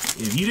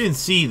didn't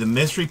see the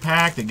mystery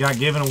pack that got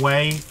given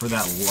away for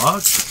that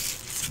luck,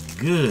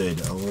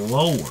 good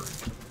Lord.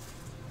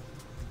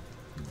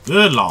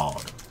 Good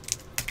Lord.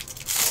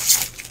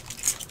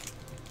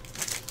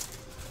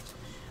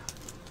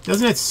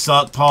 Doesn't it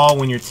suck, Paul,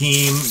 when your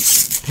team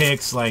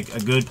picks like a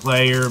good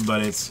player,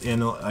 but it's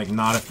in like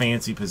not a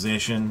fancy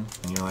position,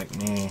 and you're like,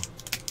 nah.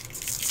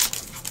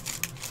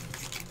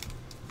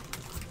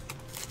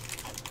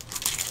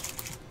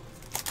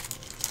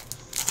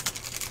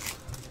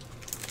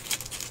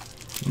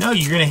 No,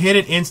 you're gonna hit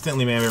it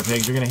instantly, man, Bear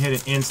Pigs. You're gonna hit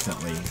it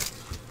instantly.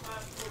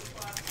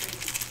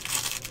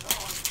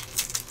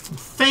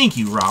 Thank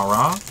you,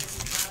 Rah-Rah.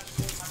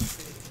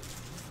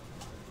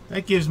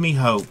 That gives me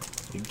hope.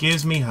 It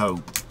gives me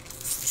hope.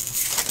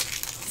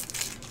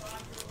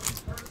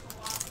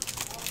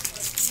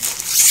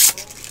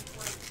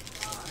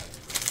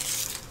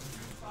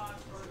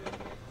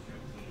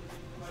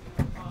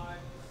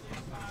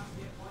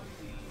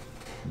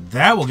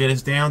 That will get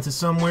us down to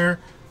somewhere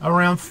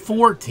around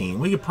 14.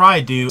 We could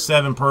probably do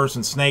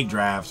 7-person snake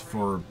drafts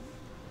for,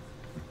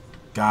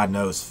 God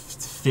knows,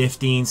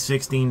 $15,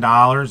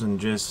 $16 and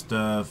just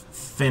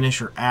finish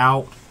her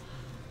out.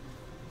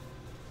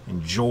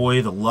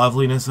 Enjoy the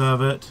loveliness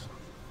of it.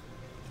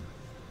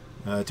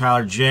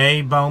 Tyler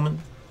J. Bowman.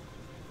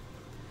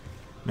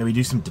 Maybe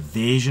do some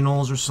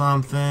divisionals or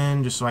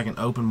something just so I can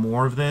open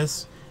more of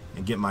this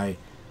and get my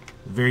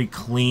very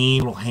clean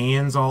little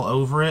hands all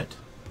over it.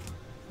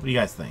 What do you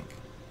guys think?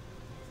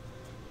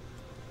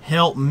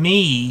 Help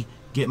me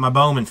get my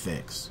Bowman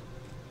fix.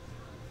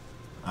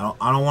 I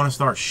don't want to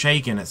start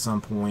shaking at some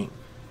point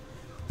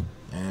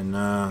and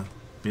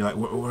be like,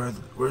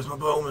 where's my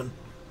Bowman?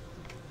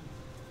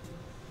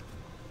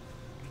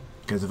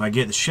 Because if I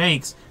get the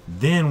shakes,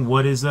 then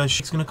what is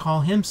Shakes going to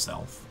call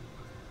himself?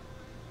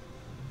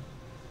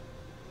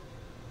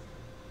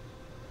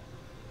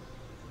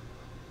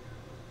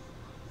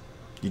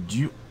 Did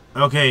you?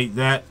 Okay,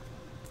 that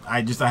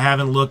I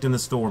haven't looked in the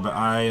store, but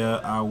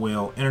I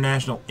will.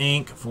 International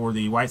Ink for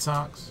the White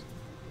Sox.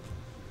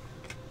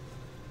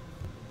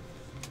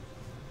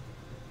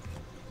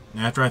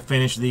 After I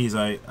finish these,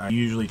 I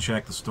usually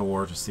check the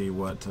store to see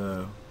what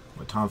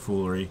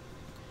tomfoolery.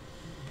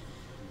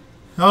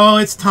 Oh,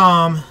 it's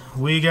Tom.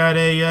 We got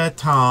a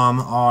Tom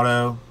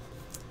auto.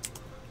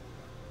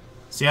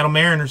 Seattle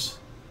Mariners,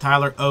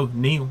 Tyler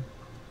O'Neill.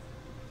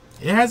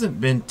 It hasn't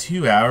been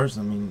 2 hours.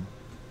 I mean,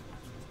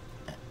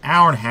 an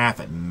hour and a half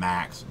at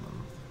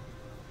maximum.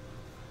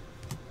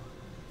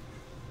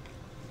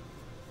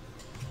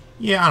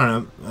 Yeah, I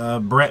don't know.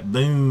 Brett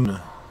Boone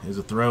is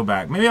a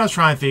throwback. Maybe I was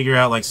trying to figure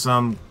out like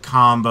some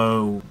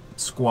combo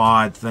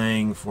squad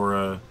thing for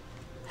a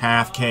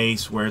half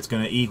case where it's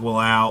going to equal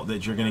out,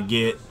 that you're going to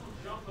get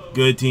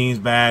good teams,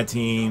 bad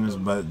teams,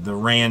 but the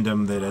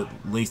random that at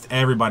least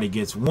everybody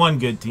gets one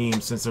good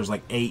team, since there's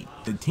like 8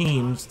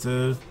 teams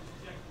to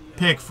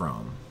pick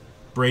from.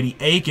 Brady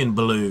Aiken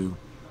blue.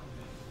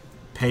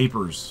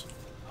 Papers.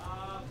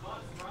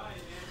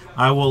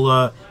 I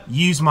will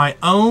use my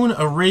own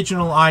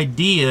original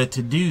idea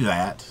to do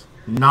that,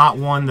 not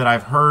one that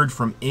I've heard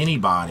from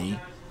anybody,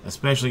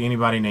 especially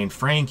anybody named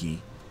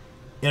Frankie.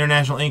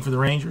 International ink for the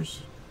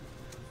Rangers.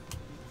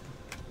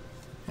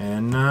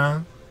 And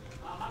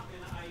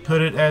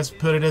put it as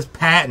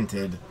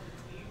patented.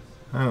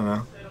 I don't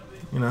know.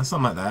 You know,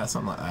 something like that.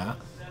 Something like that.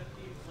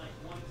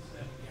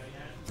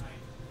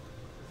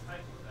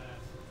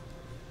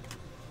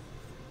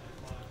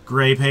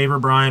 Gray paper,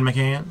 Brian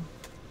McCann.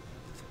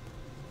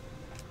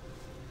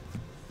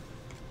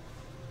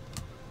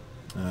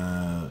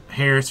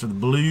 Harris for the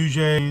Blue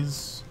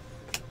Jays.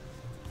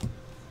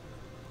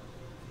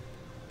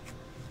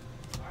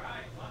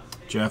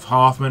 Jeff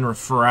Hoffman,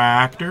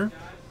 refractor.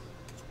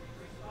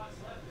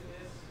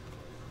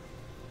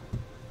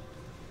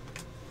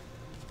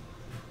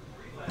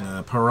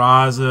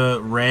 Peraza,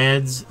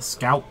 Reds,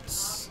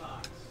 Scouts.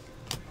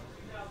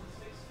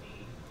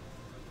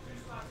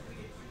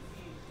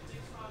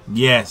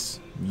 Yes.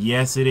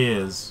 Yes, it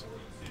is.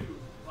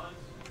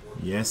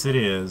 Yes, it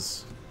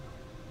is.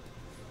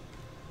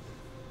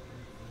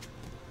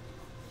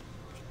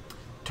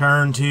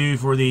 Turn 2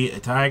 for the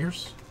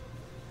Tigers.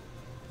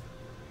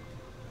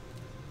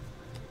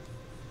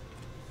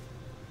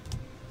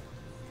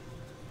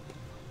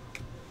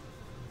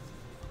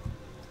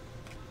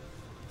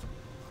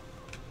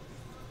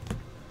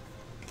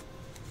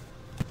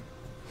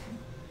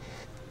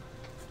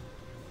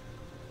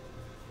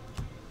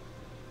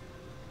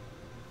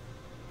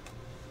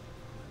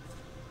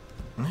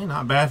 Hey,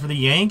 not bad for the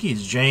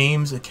Yankees.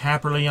 James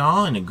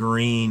Caprileon, a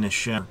green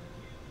shell.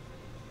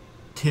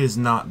 'Tis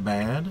not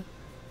bad.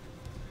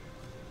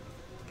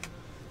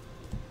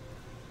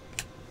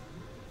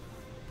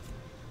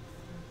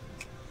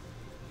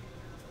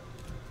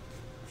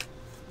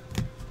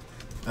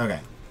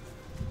 Okay.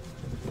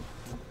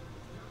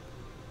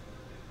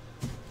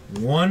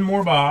 One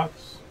more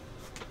box.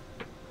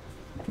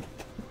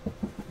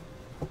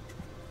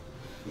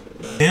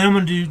 Then I'm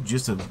going to do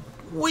just a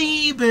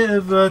wee bit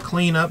of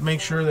cleanup,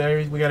 make sure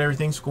that we got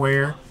everything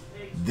square.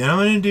 Then I'm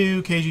going to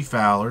do KG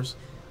Fowlers.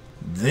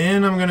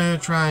 Then I'm going to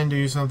try and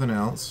do something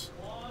else.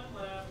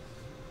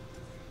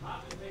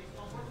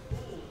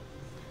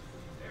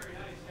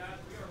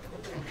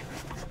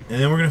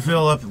 And then we're going to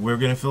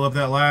fill up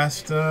that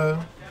last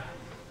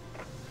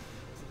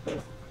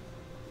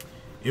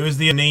it was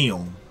the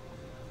O'Neal.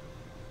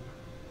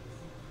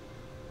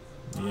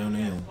 The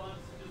O'Neal.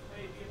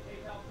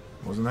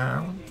 Wasn't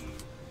that one?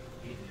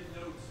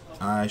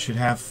 I should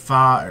have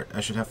 5.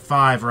 I should have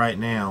 5 right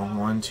now.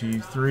 1,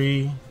 2,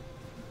 3,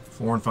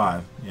 4, and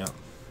 5. Yep.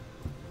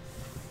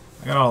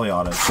 I got all the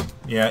autos.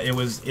 Yeah, it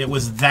was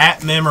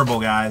that memorable,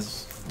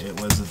 guys.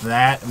 It was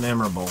that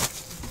memorable.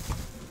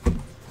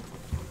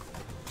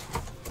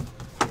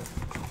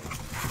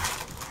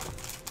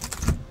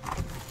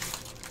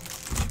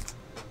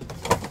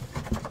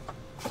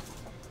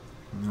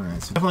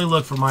 Alright, so definitely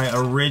look for my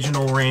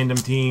original random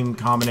team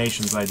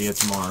combinations idea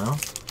tomorrow.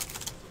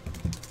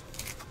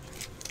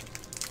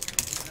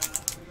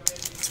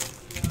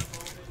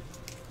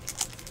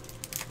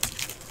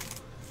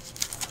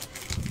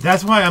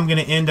 That's why I'm going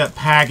to end up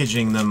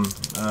packaging them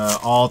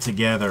all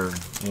together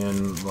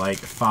in like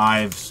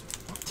 5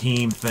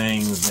 team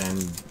things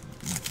and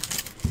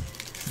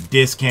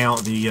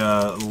discount the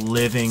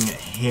living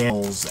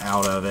hells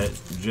out of it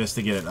just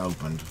to get it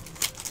opened.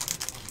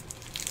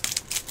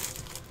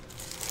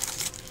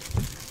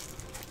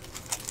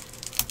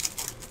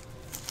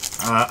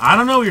 I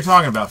don't know what you're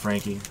talking about,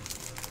 Frankie.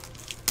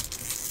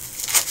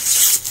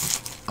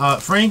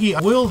 Frankie,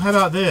 how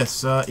about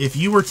this? If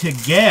you were to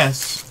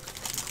guess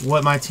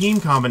what my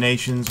team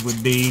combinations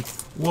would be,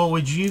 what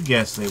would you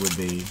guess they would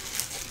be?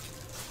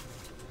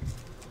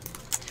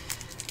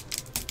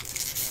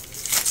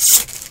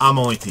 I'm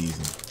only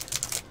teasing.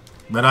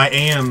 But I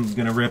am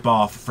going to rip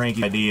off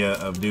Frankie's idea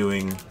of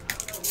doing,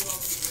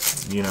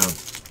 you know,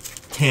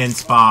 10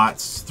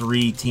 spots,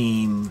 3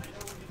 team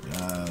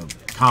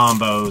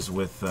combos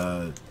with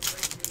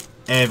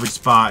every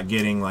spot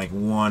getting like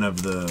one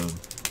of the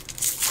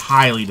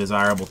highly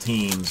desirable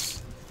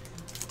teams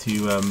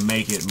to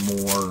make it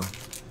more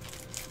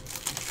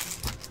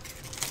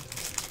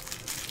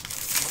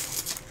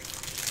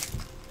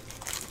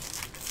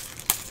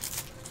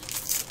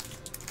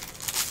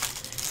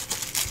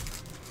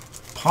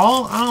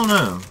Paul, I don't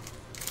know.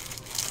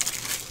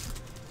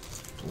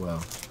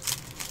 Well,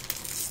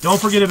 don't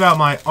forget about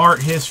my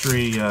art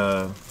history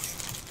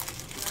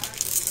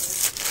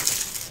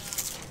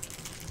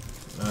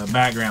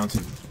background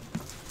too.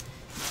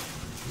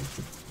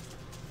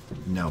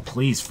 No,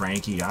 please,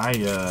 Frankie.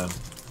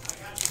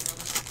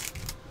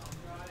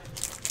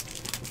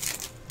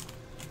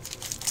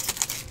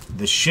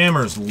 The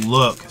shimmers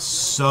look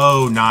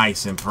so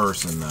nice in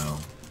person, though.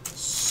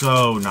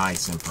 So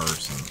nice in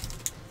person.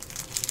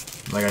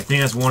 Like, I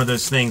think that's one of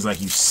those things, like,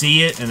 you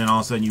see it, and then all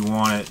of a sudden you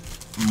want it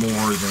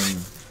more than,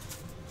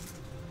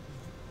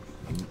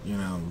 you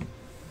know,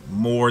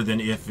 more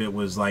than if it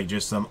was, like,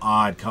 just some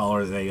odd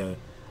color that they,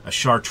 a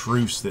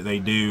chartreuse that they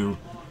do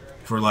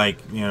for, like,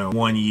 you know,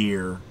 1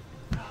 year.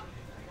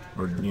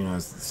 Or, you know,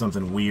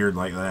 something weird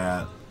like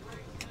that.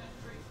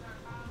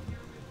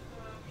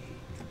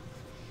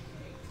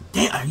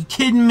 Damn, are you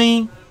kidding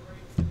me?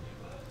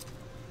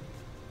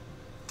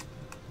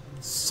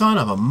 Son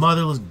of a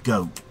motherless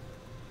goat.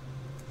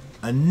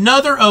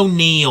 Another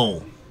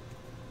O'Neal.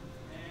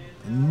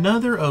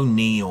 Another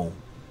O'Neal.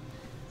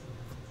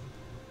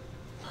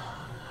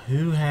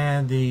 Who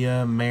had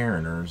the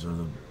Mariners or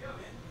the?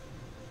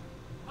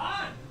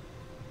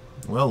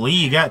 Well, Lee,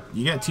 you got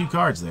 2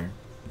 cards there.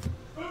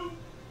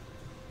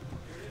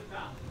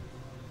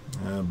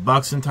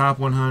 Buxton top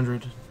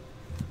 100.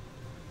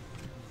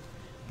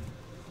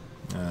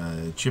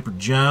 Chipper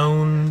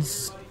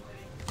Jones.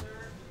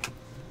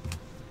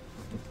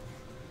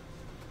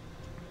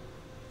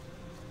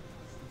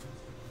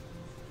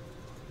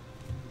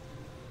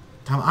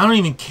 Tom, I don't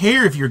even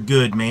care if you're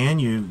good, man.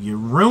 You're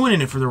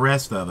ruining it for the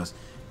rest of us.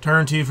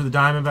 Turn 2 for the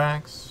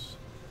Diamondbacks.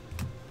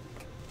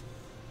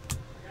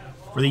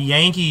 For the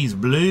Yankees,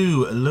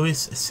 blue,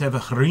 Luis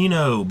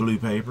Severino, blue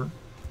paper.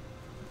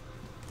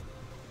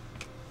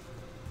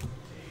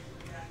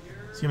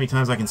 See how many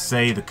times I can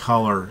say the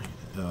color.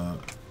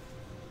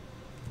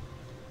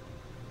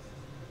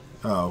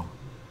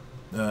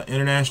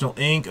 International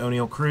Ink,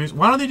 O'Neal Cruz.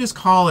 Why don't they just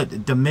call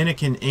it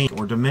Dominican Ink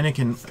or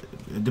Dominican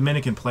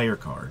player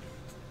card?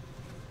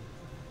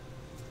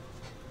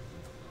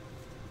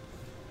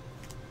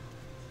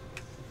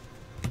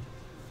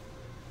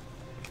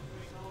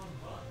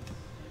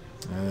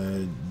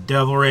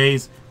 Devil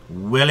Rays,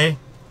 Willie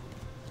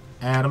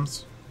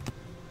Adams.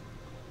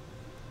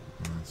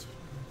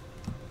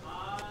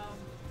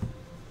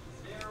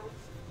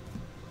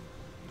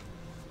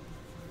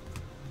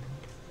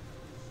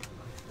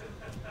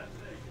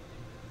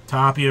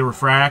 Tapia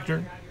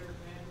refractor.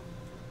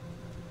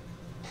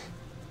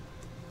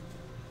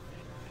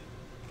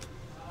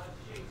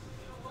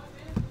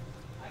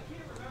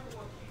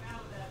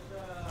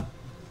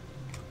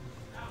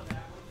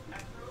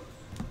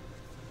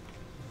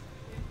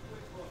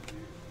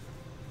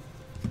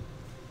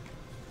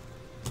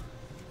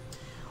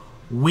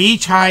 Wei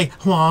Chai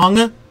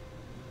Huang,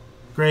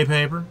 gray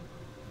paper.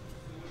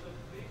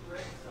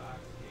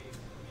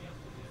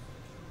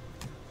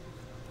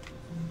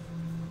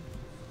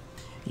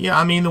 Yeah,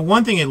 I mean, the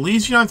one thing, at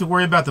least you don't have to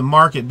worry about the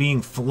market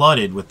being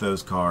flooded with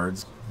those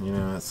cards, you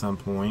know, at some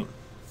point.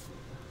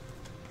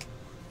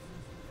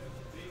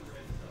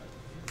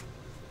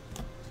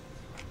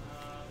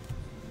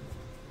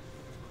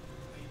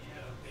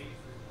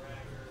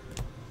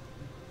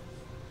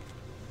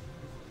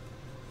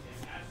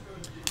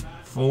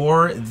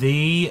 For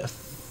the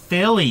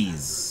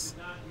Phillies.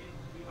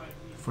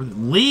 For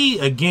Lee,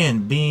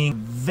 again, being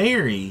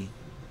very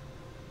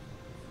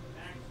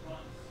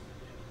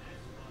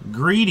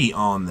greedy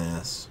on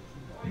this.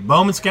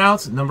 Bowman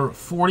Scouts, number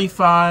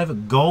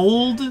 45,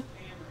 gold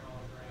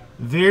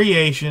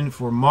variation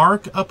for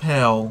Mark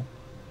Appel.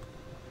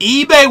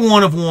 eBay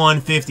 1 of 1,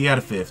 50 out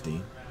of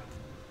 50.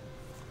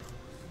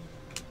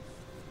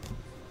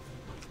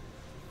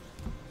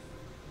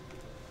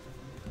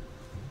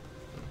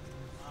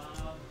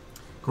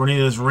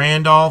 Cornelius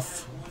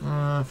Randolph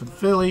for the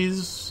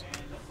Phillies.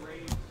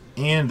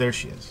 And there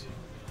she is.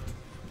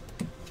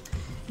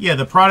 Yeah,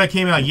 the product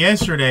came out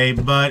yesterday,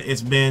 but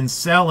it's been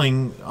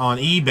selling on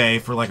eBay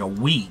for like a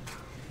week.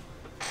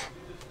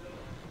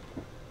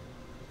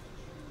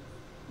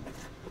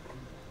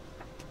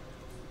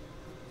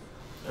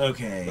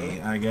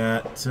 Okay, I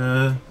got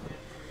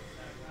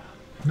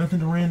nothing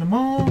to random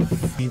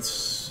off.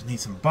 Need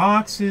some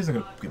boxes. I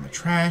gotta get my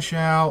trash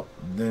out.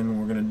 Then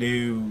we're gonna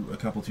do a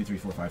couple, 2, 3,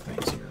 4, 5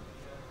 things here.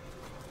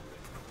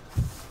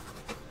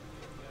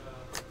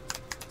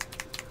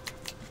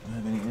 Do I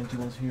have any empty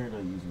ones here? Did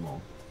I use them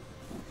all?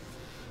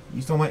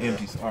 Used all my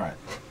empties. All right.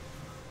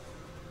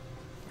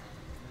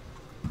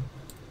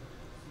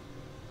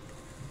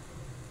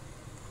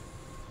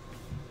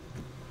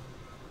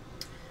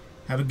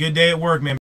 Have a good day at work, man.